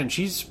Doom, and again,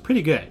 she's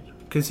pretty good,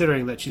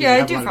 considering that she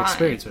didn't have a lot of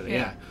experience with it.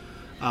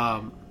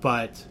 Yeah.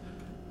 But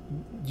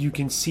you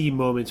can see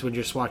moments when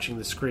you're just watching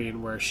the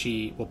screen where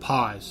she will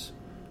pause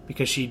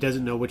because she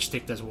doesn't know which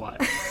stick does what.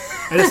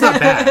 And it's not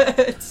bad.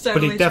 It's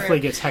totally but it definitely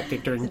gets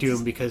hectic during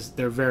Doom because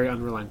they're very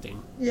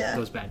unrelenting. Yeah.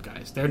 Those bad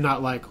guys. They're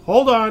not like,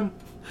 hold on,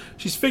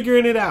 she's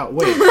figuring it out.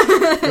 Wait.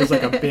 There's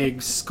like a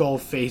big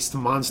skull-faced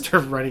monster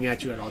running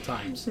at you at all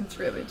times. It's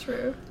really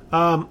true.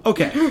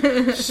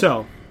 Okay.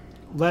 So,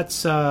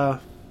 let's, I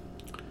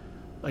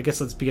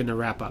guess let's begin to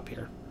wrap up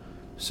here.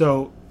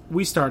 So,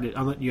 we started.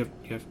 You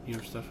have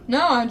your stuff?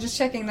 No, I'm just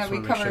checking that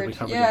we covered.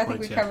 I think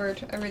we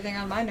covered everything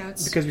on my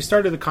notes. Because we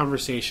started the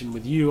conversation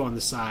with you on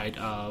the side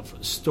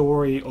of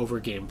story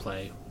over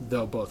gameplay,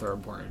 though both are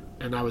important,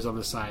 and I was on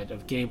the side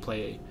of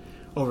gameplay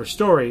over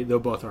story, though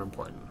both are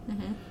important.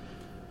 Mm-hmm.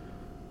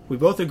 We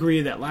both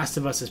agree that Last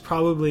of Us is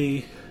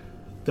probably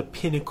the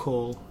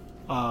pinnacle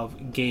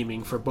of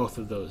gaming for both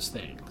of those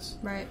things.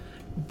 Right.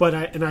 But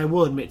I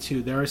will admit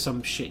too, there are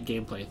some shit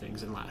gameplay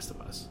things in Last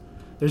of Us.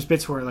 There's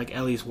bits where, like,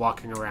 Ellie's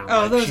walking around.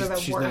 Oh, like, those are the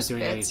she's worst not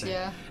doing bits, anything.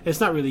 yeah. It's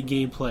not really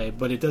gameplay,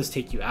 but it does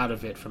take you out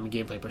of it from a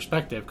gameplay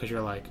perspective, because you're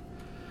like,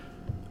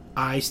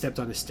 I stepped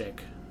on a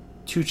stick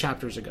 2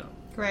 chapters ago.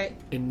 Right.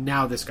 And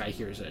now this guy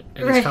hears it,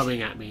 and he's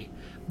coming at me.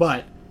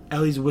 But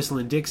Ellie's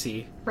whistling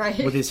Dixie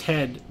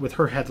with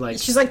her head, like,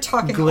 she's, like,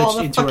 talking glitched all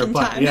the into her fucking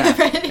butt. time. Yeah.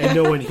 And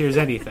no one hears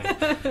anything.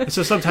 And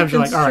so sometimes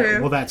you're like, all right,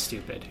 well, that's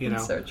stupid, you know?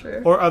 It's so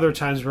true. Or other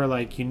times where,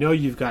 like, you know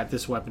you've got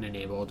this weapon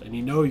enabled, and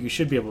you know you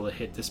should be able to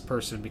hit this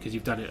person because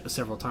you've done it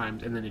several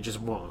times, and then it just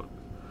won't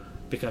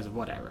because of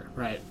whatever,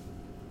 right?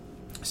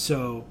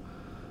 So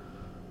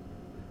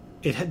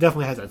it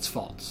definitely has its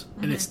faults.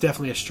 Mm-hmm. And it's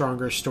definitely a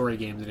stronger story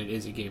game than it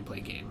is a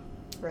gameplay game.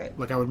 Right.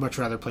 Like, I would much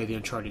rather play the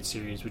Uncharted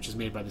series, which is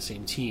made by the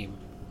same team.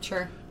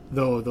 Sure.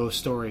 Though those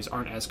stories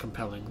aren't as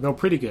compelling. They're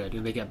pretty good,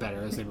 and they get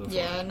better as they move forward.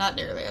 Yeah, not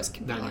nearly as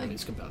compelling. Not nearly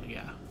as compelling,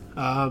 yeah.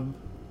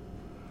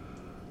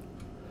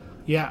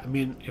 Yeah, I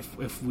mean,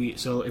 if we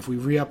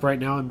re-up right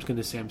now, I'm just going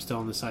to say I'm still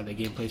on the side that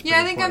gameplay is pretty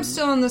I think important. I'm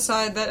still on the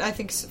side that I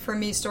think, for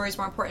me, story's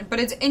more important.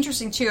 But it's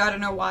interesting, too. I don't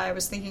know why I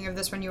was thinking of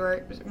this when you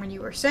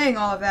were saying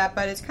all of that,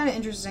 but it's kind of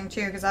interesting,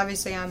 too, because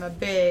obviously I'm a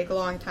big,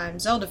 long-time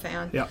Zelda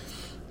fan. Yeah.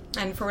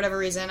 And for whatever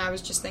reason, I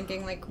was just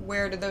thinking, like,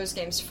 where do those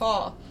games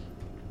fall?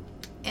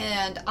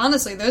 And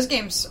honestly, those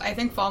games, I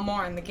think, fall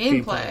more in the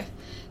gameplay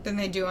than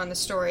they do on the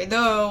story.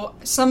 Though,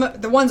 some of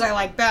the ones I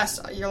like best,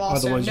 you'll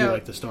also are the ones note, you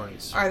like the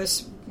stories. Are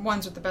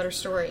ones with the better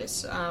stories.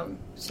 So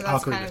that's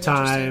Ocarina kind of of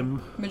Time.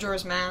 interesting.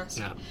 Majora's Mask.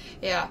 Yeah.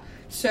 Yeah.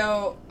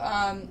 So,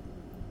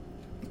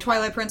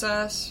 Twilight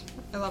Princess.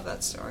 I love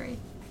that story.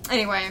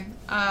 Anyway,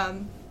 but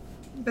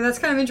that's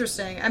kind of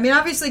interesting. I mean,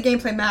 obviously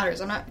gameplay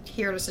matters. I'm not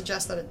here to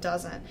suggest that it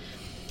doesn't.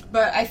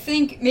 But I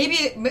think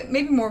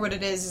maybe more what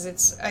it is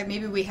it's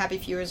maybe We Happy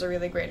Few is a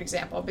really great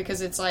example,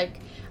 because it's like,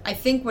 I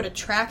think what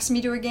attracts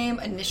me to a game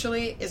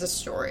initially is a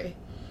story.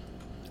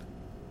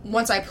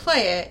 Once I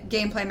play it,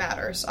 gameplay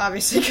matters,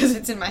 obviously, because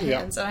it's in my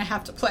hands and I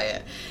have to play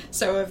it.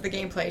 So if the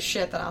gameplay is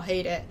shit, then I'll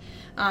hate it.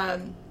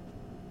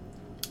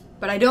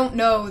 But I don't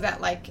know that,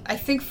 like, I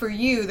think for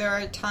you, there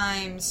are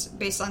times,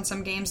 based on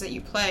some games that you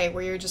play,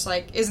 where you're just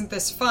like, isn't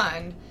this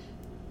fun?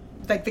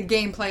 Like, the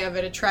gameplay of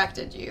it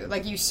attracted you.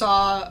 Like, you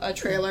saw a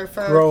trailer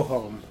for... Grow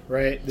Home,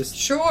 right?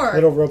 This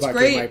little robot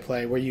game I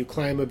play, where you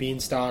climb a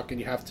beanstalk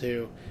and you have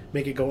to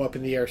make it go up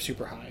in the air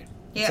super high.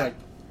 Yeah. It's like,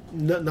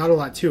 not a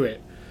lot to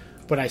it.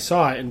 But I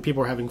saw it and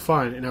people were having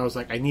fun, and I was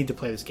like, I need to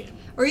play this game.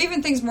 Or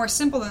even things more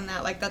simple than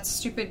that, like that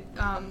stupid...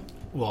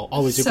 well,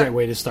 always a great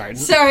way to start.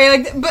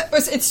 Sorry, but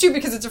it's stupid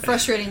because it's a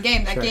frustrating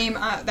game. That game,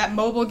 that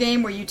mobile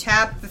game where you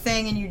tap the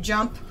thing and you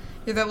jump.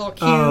 You're that little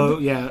cube. Oh,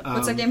 yeah.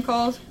 What's that game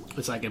called?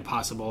 It's like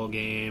Impossible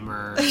Game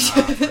or... Is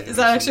that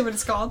actually what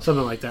it's called?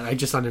 Something like that. I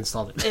just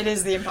uninstalled it. It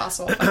is the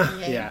Impossible fucking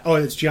game. Yeah. Oh,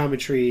 it's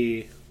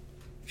Geometry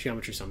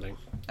something.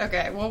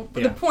 Okay, well,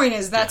 the point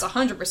is that's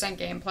 100%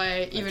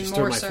 gameplay, even just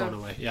more threw my so. phone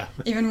away. Yeah.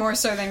 Even more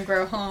so than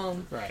Grow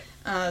Home. Right.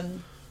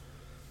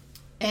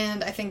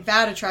 And I think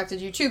that attracted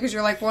you too, because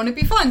you're like, won't it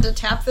be fun to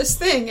tap this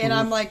thing? And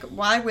I'm like,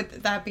 why would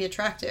that be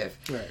attractive?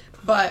 Right.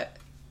 But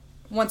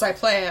once I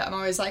play it, I'm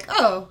always like,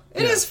 oh,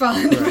 it is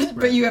fun. Right,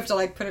 but you have to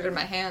like put it in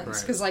my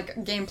hands, because like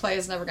gameplay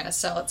is never going to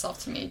sell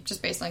itself to me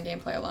just based on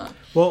gameplay alone.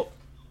 Well,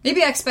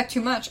 maybe I expect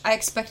too much. I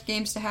expect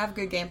games to have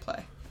good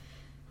gameplay.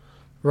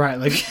 Right,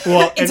 like,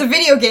 well... it's a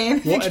video game.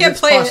 You can't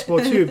play it. It's possible,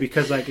 too,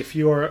 because, like, if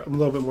you're a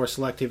little bit more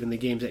selective in the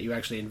games that you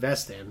actually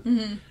invest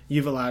in,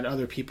 you've allowed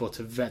other people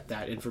to vet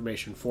that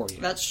information for you.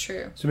 That's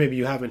true. So maybe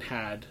you haven't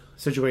had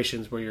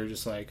situations where you're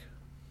just like,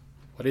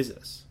 what is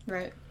this?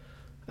 Right.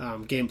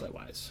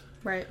 Gameplay-wise.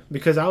 Right.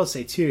 Because I would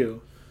say,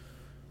 too...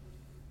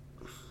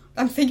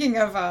 I'm thinking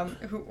of,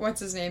 what's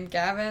his name?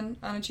 Gavin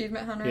on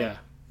Achievement Hunter? Yeah.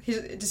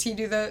 Does he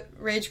do the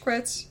rage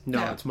quits?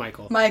 No, it's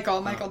Michael.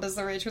 Michael does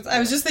the rage quits. I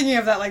was just thinking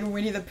of that, like,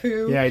 Winnie the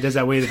Pooh. Yeah, he does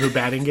that Winnie the Pooh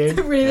batting game.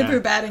 Winnie the Pooh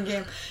batting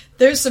game.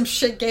 There's some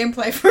shit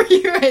gameplay for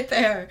you right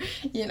there,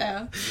 you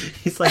know?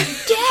 He's like,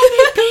 damn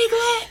it,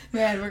 Piglet!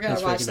 Man, we're going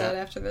to watch that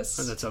after this.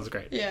 Oh, that sounds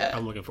great. Yeah.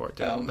 I'm looking forward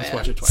to it. Oh, Let's man.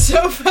 watch it twice.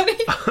 So funny.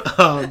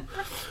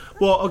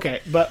 Well,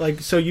 okay, but,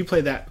 like, so you play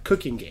that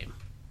cooking game.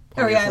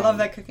 Oh, yeah, I love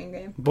that cooking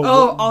game. But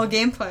all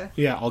gameplay.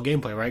 Yeah, all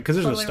gameplay, right? Because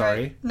there's no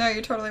story. Right. No,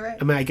 you're totally right.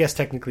 I mean, I guess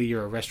technically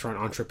you're a restaurant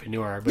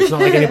entrepreneur, but it's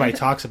not like anybody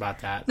talks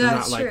about that. No, They're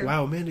it's not like, true.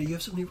 wow, Amanda, you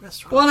have so many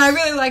restaurants. Well, and I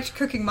really liked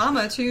Cooking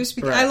Mama, too.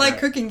 I like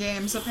cooking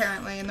games,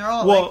 apparently, and they're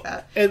all like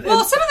that. Some of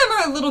them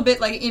are a little bit,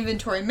 like,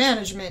 inventory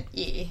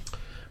management-y.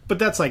 But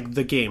that's, like,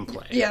 the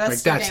gameplay. Yeah,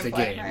 that's the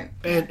game. Right.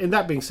 And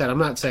that being said, I'm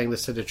not saying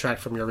this to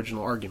detract from your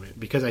original argument,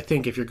 because I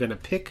think if you're going to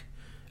pick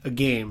a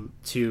game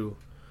to,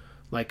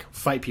 like,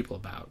 fight people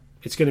about,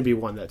 it's going to be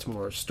one that's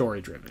more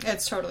story-driven.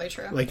 It's totally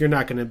true. Like, you're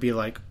not going to be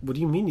like, what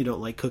do you mean you don't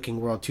like Cooking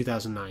World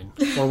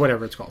 2009? Or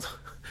whatever it's called.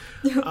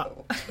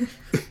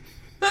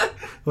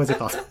 What's it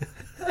called?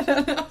 I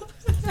don't know.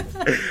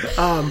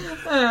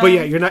 But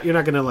yeah, you're not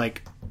going to,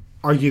 like,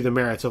 argue the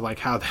merits of, like,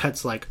 how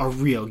that's, like, a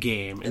real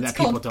game and that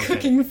people don't get.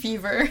 Cooking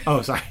Fever.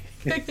 Oh, sorry.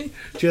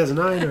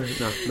 2009 or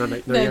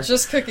no,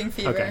 just Cooking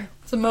Fever. Okay.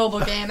 It's a mobile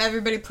game.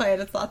 Everybody play it.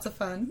 It's lots of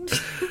fun.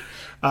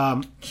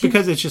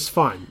 Because it's just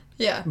fun.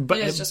 Yeah, but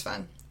it is just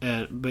fun.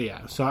 But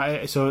yeah,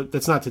 so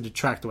that's not to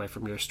detract away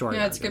from your story.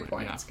 Yeah, it's a good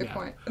point. Yeah, it's a good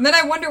point. And then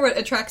I wonder what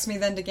attracts me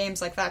then to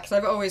games like that, because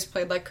I've always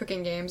played like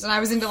cooking games, and I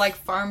was into like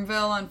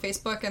Farmville on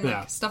Facebook and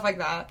like stuff like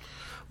that.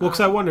 Well, because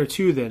I wonder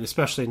too, then,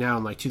 especially now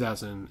in like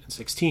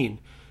 2016,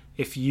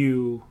 if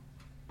you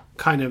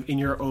kind of in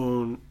your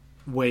own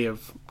way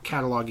of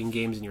cataloging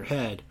games in your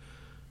head,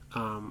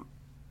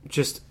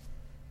 just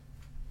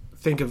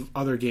think of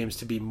other games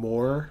to be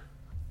more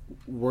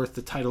worth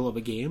the title of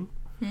a game.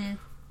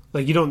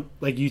 Like, you don't,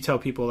 like, you tell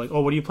people, like,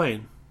 oh, what are you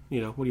playing? You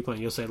know, what are you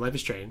playing? You'll say Life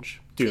is Strange,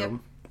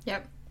 Doom.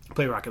 Yep.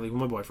 Play Rocket League with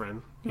my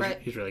boyfriend.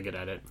 He's really good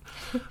at it.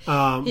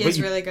 He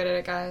is really good at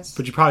it, guys.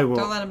 But you probably won't.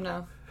 Don't let him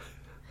know.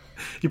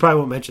 You probably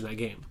won't mention that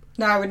game.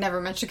 No, I would never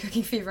mention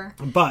Cooking Fever.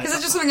 But because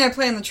it's just something I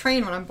play on the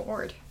train when I'm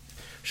bored.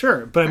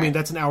 Sure, but I mean,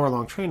 that's an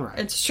hour-long train ride.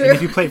 It's true. And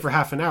if you play for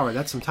half an hour,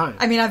 that's some time.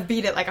 I mean, I've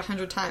beat it like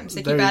 100 times.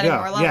 They keep adding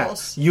more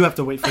levels. Yeah. You have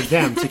to wait for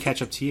them to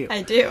catch up to you.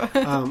 I do.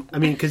 I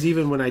mean, because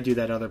even when I do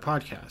that other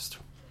podcast,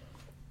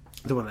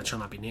 the one that shall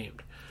not be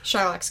named,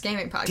 Sherlock's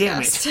Gaming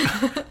Podcast.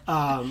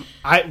 Damn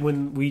it.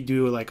 When we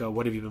do like a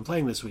what have you been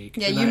playing this week?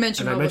 Yeah, you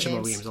mentioned mobile games. I mention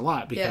mobile games a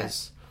lot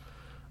because...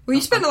 Well,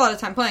 you spend a lot of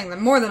time playing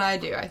them, more than I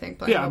do, I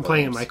think. I'm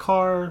playing in my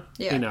car.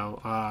 Yeah. You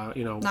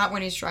know. Not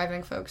when he's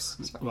driving, folks.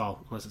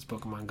 Well, unless it's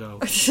Pokemon Go.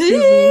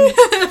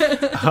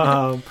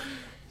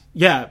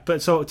 Yeah,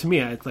 but so to me,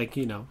 it's like,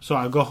 so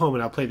I'll go home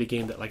and I'll play the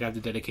game that like I have to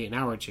dedicate an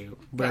hour to,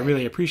 but I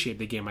really appreciate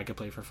the game I could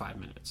play for 5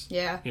 minutes.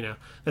 Yeah.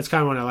 That's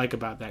kind of what I like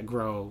about that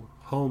Grow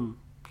Home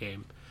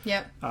game.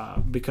 Yep.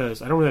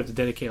 Because I don't really have to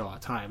dedicate a lot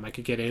of time. I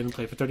could get in,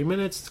 play for 30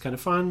 minutes. It's kind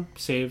of fun.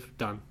 Save,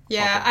 done.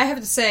 Yeah, I have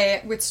to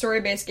say, with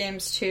story-based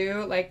games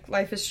too, like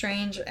Life is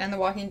Strange and The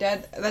Walking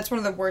Dead, that's one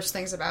of the worst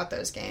things about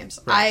those games.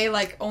 Right.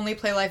 I only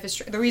play Life is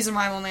Strange. The reason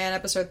why I'm only on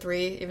episode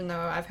 3, even though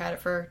I've had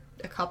it for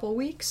a couple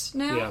weeks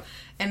now,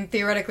 and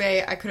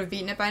theoretically I could have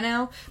beaten it by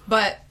now,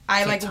 but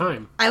I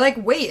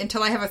wait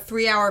until I have a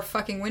 3-hour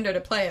fucking window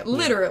to play it,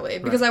 literally,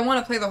 because I want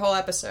to play the whole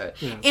episode.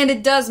 Yeah. And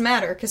it does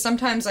matter, because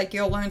sometimes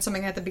you'll learn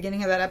something at the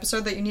beginning of that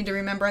episode that you need to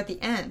remember at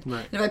the end.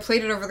 Right. And if I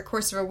played it over the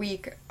course of a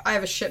week, I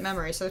have a shit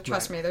memory, so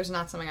trust me, there's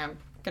not something I'm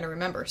going to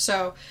remember.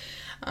 So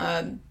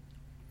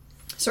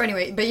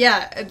anyway, but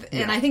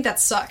and I think that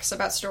sucks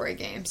about story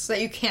games, that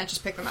you can't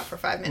just pick them up for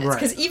 5 minutes.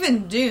 Because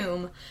even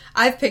Doom,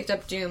 I've picked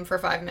up Doom for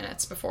 5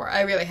 minutes before.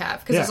 I really have.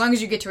 Because as long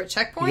as you get to a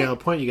checkpoint... You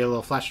get a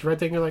little flash of red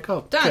thing, you're like,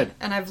 oh, done. Good.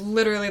 And I've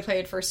literally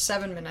played for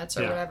 7 minutes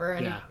or whatever.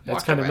 And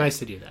it's kind of nice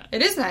to do that.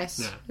 It is nice.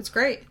 Yeah. It's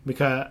great.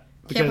 Because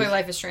can't play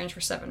Life is Strange for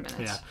 7 minutes.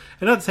 Yeah.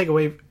 And not to take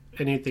away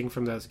anything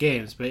from those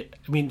games, but,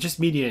 I mean, just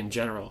media in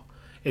general.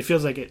 It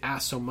feels like it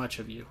asks so much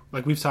of you.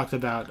 Like we've talked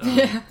about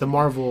the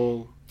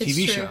Marvel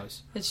TV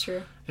shows. It's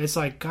true. It's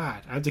like,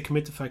 God, I have to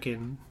commit to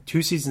fucking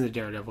 2 seasons of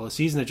Daredevil, a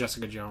season of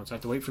Jessica Jones. I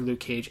have to wait for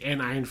Luke Cage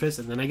and Iron Fist,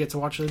 and then I get to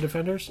watch The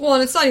Defenders? Well,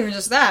 and it's not even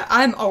just that.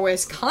 I'm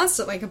always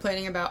constantly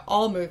complaining about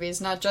all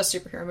movies, not just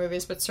superhero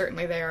movies, but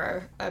certainly they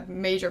are a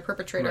major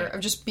perpetrator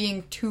of just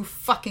being too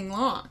fucking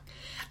long.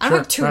 I don't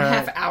have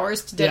 2.5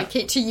 hours to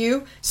dedicate to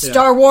you.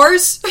 Star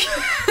Wars.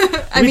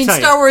 I mean,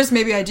 Star Wars,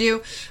 maybe I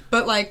do,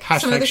 but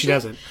Hashtag she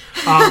doesn't.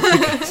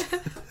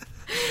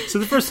 So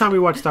the first time we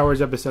watched Star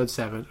Wars Episode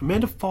 7,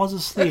 Amanda falls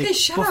asleep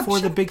before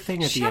the big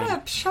thing at the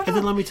end. Shut up. And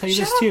then let me tell you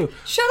this too.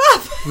 Shut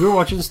up. We were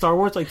watching Star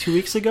Wars 2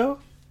 weeks ago.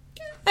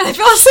 And I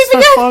fell asleep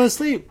again. Falling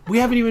asleep. We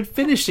haven't even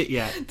finished it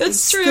yet.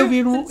 That's true.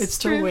 It's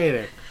still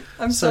waiting.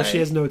 I'm sorry. So she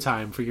has no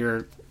time for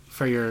your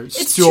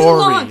it's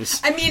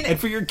stories. I mean, and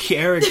for your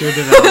character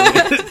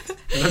development.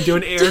 And I'm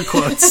doing air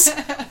quotes.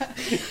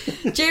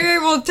 J-Ray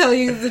will tell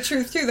you the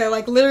truth too.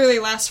 That literally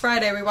last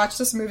Friday we watched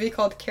this movie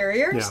called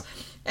Carriers. Yeah.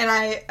 And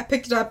I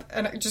picked it up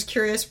and I'm just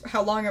curious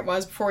how long it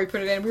was before we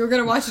put it in. We were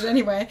going to watch it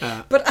anyway.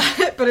 But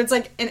it's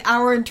an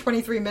hour and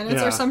 23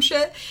 minutes or some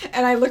shit.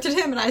 And I looked at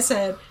him and I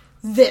said,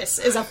 this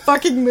is a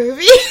fucking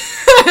movie.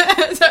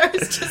 So I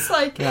was just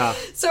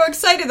so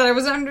excited that I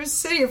was under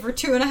sit here for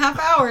 2.5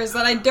 hours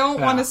that I don't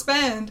want to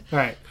spend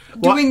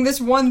doing this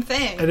one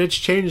thing. And it's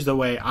changed the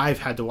way I've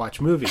had to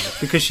watch movies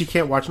because she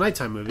can't watch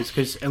nighttime movies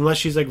because unless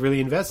she's really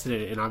invested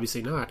in it, and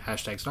obviously not,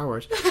 hashtag Star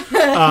Wars.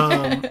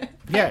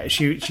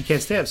 She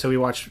can't stay up. So we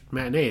watch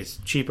matinees,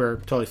 cheaper,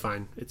 totally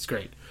fine. It's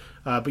great.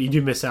 But you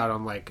do miss out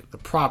on the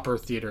proper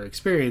theater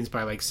experience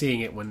by seeing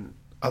it when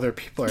other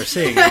people are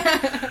seeing it.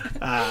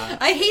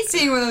 I hate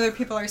seeing when other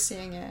people are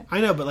seeing it. I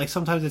know, but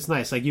sometimes it's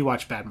nice. You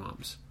watch Bad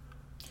Moms.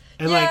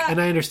 And and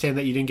I understand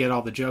that you didn't get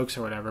all the jokes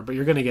or whatever, but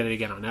you're going to get it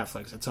again on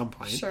Netflix at some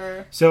point.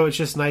 Sure. So it's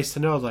just nice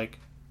to know, okay.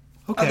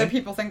 Other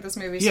people think this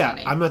movie's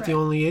funny. I'm not the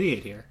only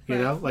idiot here, you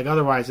know?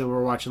 Otherwise, then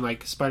we're watching,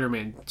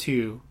 Spider-Man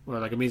 2, or,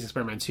 Amazing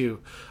Spider-Man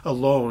 2,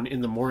 alone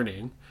in the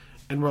morning,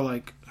 and we're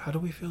like, how do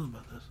we feel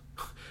about this?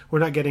 We're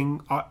not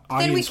getting audience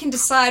Then we can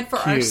decide for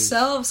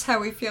ourselves how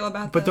we feel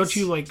about but this. But don't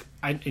you,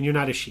 and you're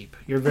not a sheep.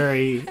 You're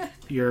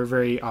you're a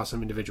very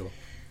awesome individual.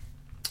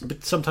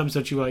 But sometimes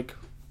don't you,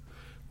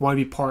 want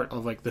to be part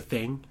of the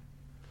thing?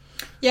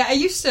 Yeah, I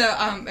used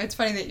to. It's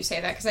funny that you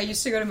say that because I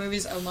used to go to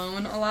movies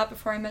alone a lot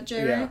before I met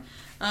Jerry. Yeah.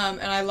 And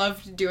I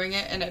loved doing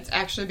it, and it's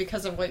actually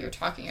because of what you're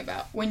talking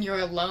about. When you're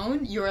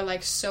alone, you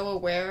are so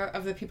aware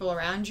of the people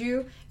around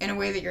you in a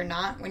way that you're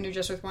not when you're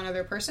just with one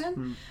other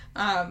person,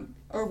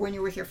 or when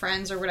you're with your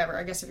friends or whatever.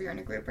 I guess if you're in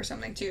a group or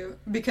something too,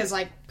 because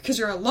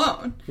you're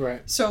alone,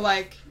 right? So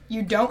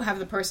you don't have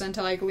the person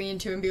to lean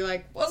to and be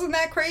wasn't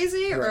that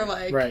crazy?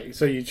 Right. Or right.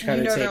 So you try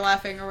to take they're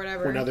laughing or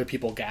whatever when other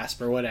people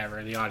gasp or whatever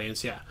in the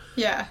audience. Yeah.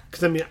 Yeah.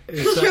 Because I mean,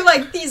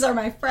 you're these are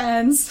my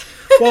friends.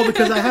 Well,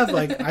 because I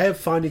have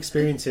fond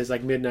experiences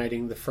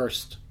midnighting the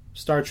first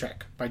Star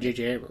Trek by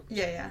J.J. Abrams.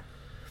 Yeah.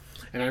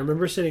 And I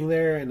remember sitting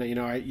there, and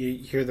you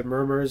hear the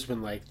murmurs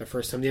when the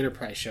first time the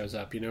Enterprise shows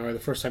up, or the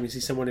first time you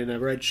see someone in a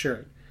red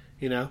shirt,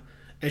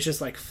 It's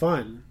just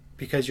fun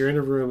because you're in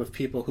a room of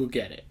people who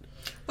get it.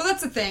 Well,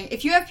 that's the thing.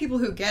 If you have people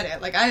who get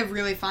it, I have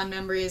really fond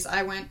memories.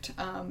 I went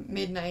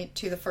midnight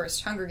to the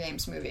first Hunger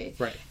Games movie.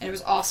 Right. And it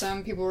was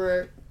awesome. People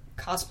were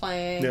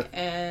cosplaying,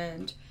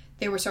 and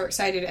they were so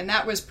excited. And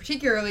that was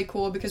particularly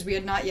cool because we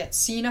had not yet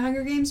seen a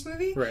Hunger Games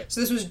movie. Right.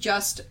 So this was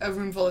just a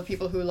room full of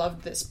people who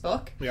loved this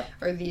book. Yeah.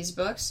 Or these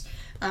books.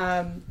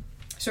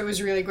 So it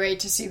was really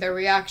great to see their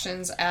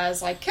reactions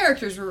as,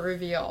 characters were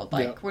revealed.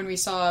 When we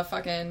saw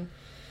fucking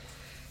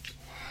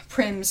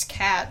Prim's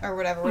cat or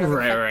whatever the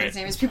fuck his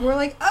name is. People were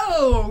like,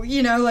 oh,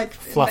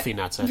 Fluffy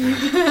Nuts, I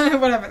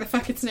think. Whatever the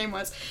fuck its name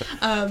was.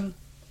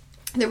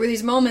 There were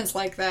these moments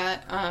like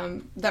that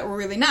that were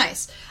really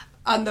nice.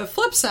 On the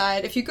flip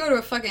side, if you go to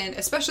a fucking,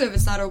 especially if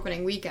it's not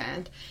opening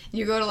weekend,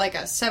 you go to like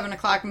a 7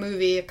 o'clock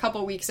movie a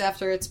couple weeks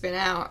after it's been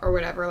out or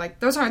whatever, like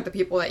those aren't the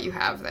people that you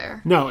have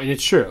there. No, and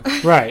it's true.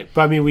 Right.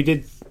 But I mean,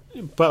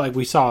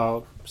 we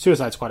saw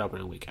Suicide Squad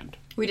opening weekend.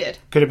 We did.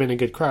 Could have been a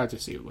good crowd to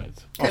see it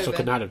with. Also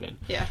could not have been.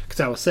 Yeah. Because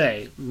I will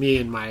say, me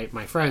and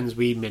my friends,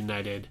 we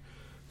midnighted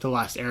The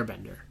Last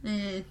Airbender.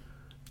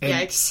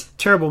 Yikes.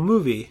 Terrible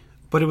movie,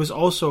 but it was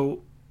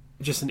also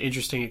just an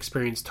interesting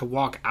experience to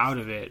walk out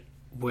of it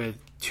with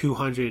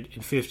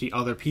 250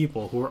 other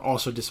people who were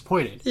also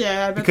disappointed.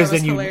 Yeah, I bet because that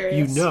was then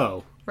hilarious. you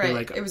know, right?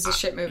 like, it was a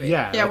shit movie.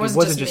 Yeah, like, it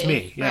wasn't just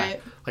me. Yeah, right.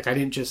 like I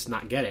didn't just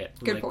not get it.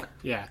 Good like, point.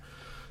 Yeah.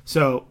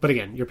 So, but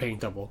again, you're paying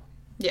double.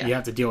 Yeah. You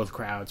have to deal with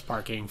crowds,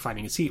 parking,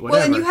 finding a seat, whatever.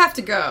 Well, and you have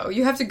to go.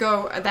 You have to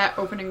go that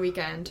opening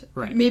weekend.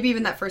 Right. Maybe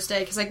even that first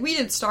day. Because, like, we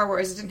did Star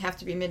Wars. It didn't have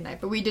to be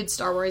midnight. But we did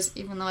Star Wars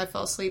even though I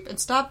fell asleep. And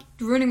stopped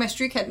ruining my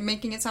streak head and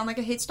making it sound like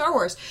I hate Star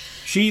Wars.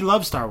 She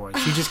loves Star Wars.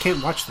 She just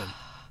can't watch them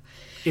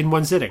in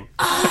one sitting.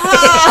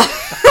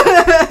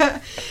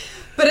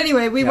 But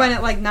anyway, we went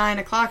at like 9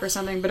 o'clock or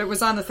something, but it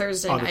was on the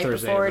Thursday night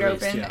before it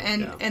released,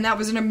 opened, and that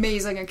was an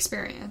amazing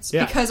experience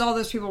Yeah. because all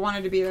those people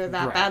wanted to be there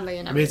that badly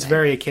and everything. I mean, it's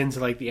very akin to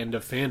like the end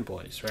of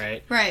Fanboys,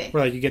 right? Right.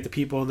 Where like you get the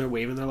people and they're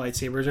waving their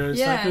lightsabers and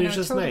stuff, and it's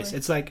just totally. nice.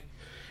 It's like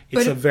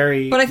but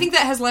I think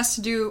that has less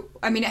to do.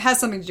 I mean, it has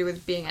something to do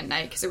with being at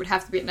night because it would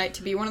have to be at night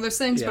to be one of those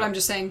things. Yeah. But I'm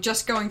just saying,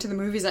 just going to the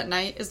movies at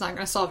night is not going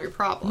to solve your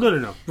problem.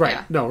 No. Right.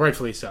 Yeah. No,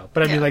 rightfully so.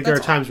 But I mean, like there are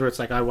that's times where it's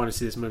like I want to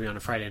see this movie on a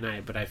Friday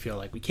night, but I feel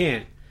like we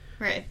can't.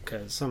 Right.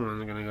 Because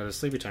someone's going to go to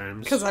sleepy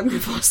times. Because I'm going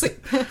to fall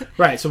asleep.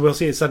 Right, so we'll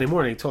see it Sunday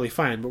morning, totally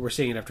fine, but we're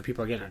seeing it after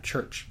people are getting out of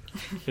church.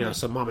 You know,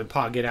 so mom and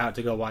pa get out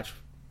to go watch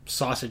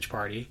Sausage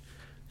Party,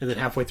 and then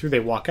halfway through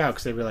they walk out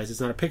because they realize it's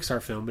not a Pixar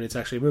film, but it's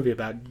actually a movie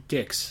about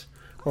dicks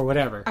or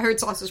whatever. I heard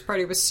Sausage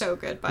Party was so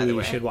good, by the way.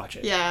 We should watch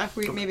it. Yeah,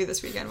 maybe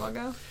this weekend we'll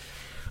go.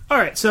 All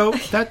right, so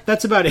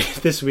that's about it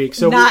this week.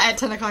 So not at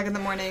 10 o'clock in the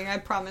morning. I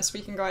promise we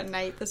can go at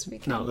night this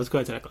weekend. No, let's go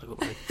at 10 o'clock in the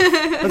morning.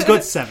 Let's go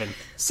at 7.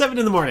 7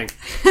 in the morning.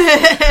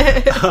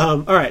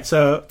 All right,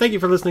 so thank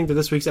you for listening to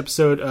this week's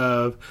episode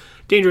of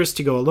Dangerous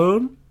to Go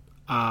Alone.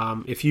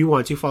 If you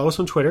want to follow us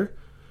on Twitter,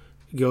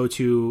 go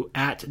to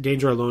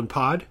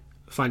 @DangerAlonePod.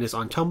 Find us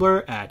on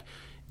Tumblr at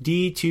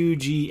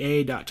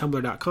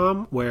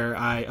d2ga.tumblr.com, where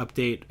I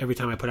update every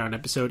time I put out an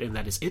episode, and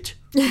that is it.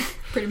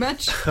 Pretty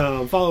much.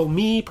 Follow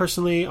me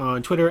personally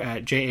on Twitter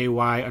at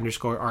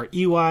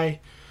JAY_REY.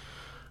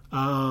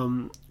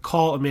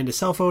 Call Amanda's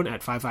cell phone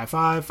at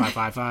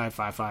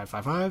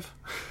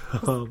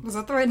 555-555-5555. Was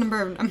that the right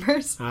number of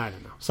numbers? I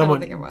don't know. Someone, I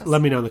don't think it was.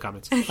 Let me know in the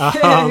comments.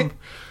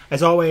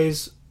 As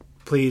always,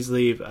 please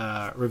leave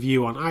a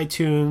review on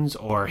iTunes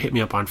or hit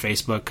me up on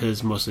Facebook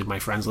because mostly my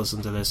friends listen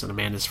to this and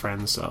Amanda's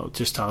friends. So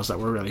just tell us that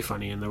we're really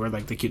funny and that we're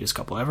like the cutest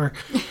couple ever.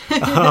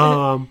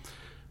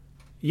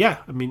 Yeah,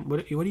 I mean,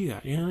 what do you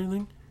got? You know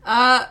anything?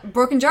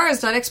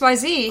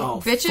 BrokenJars.xyz.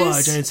 Oh, bitches.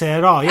 Fudge, I didn't say that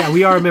at all. Yeah,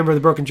 we are a member of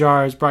the Broken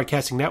Jars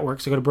Broadcasting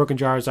Network, so go to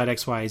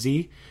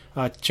brokenjars.xyz.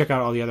 Check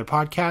out all the other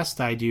podcasts.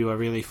 I do a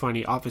really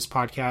funny Office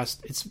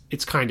podcast.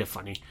 It's kind of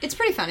funny. It's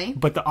pretty funny.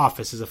 But The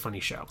Office is a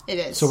funny show. It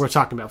is. So we're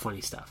talking about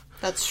funny stuff.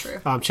 That's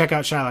true. Check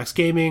out Shylock's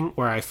Gaming,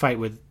 where I fight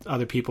with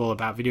other people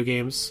about video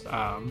games.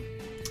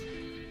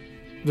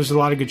 There's a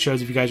lot of good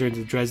shows. If you guys are into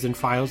the Dresden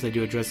Files, they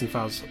do a Dresden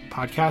Files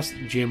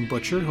podcast. Jim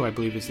Butcher, who I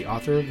believe is the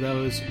author of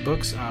those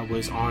books,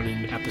 was on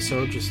an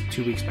episode just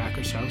 2 weeks back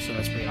or so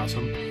that's pretty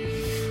awesome.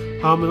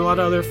 And a lot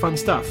of other fun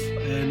stuff.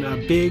 And a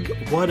big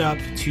what up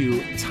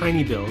to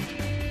Tiny Build,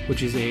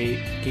 which is a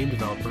game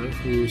developer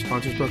who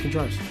sponsors Broken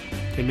Jars.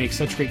 They make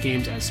such great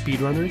games as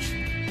Speedrunners,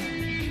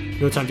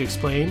 No Time to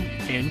Explain,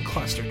 and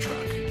Cluster Truck.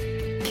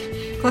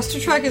 Cluster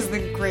Truck is the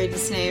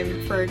greatest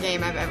name for a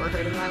game I've ever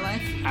heard in my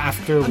life.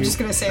 I'm just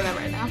going to say that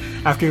right now.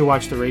 After you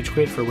watch the Rage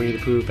Quit for Winnie the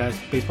Pooh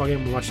baseball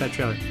game, we'll watch that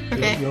trailer.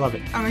 Okay. You'll love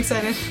it. I'm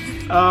excited.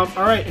 All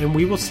right, and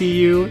we will see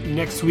you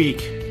next week.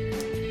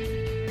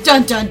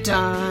 Dun dun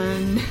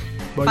dun.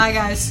 Bye. Bye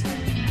guys.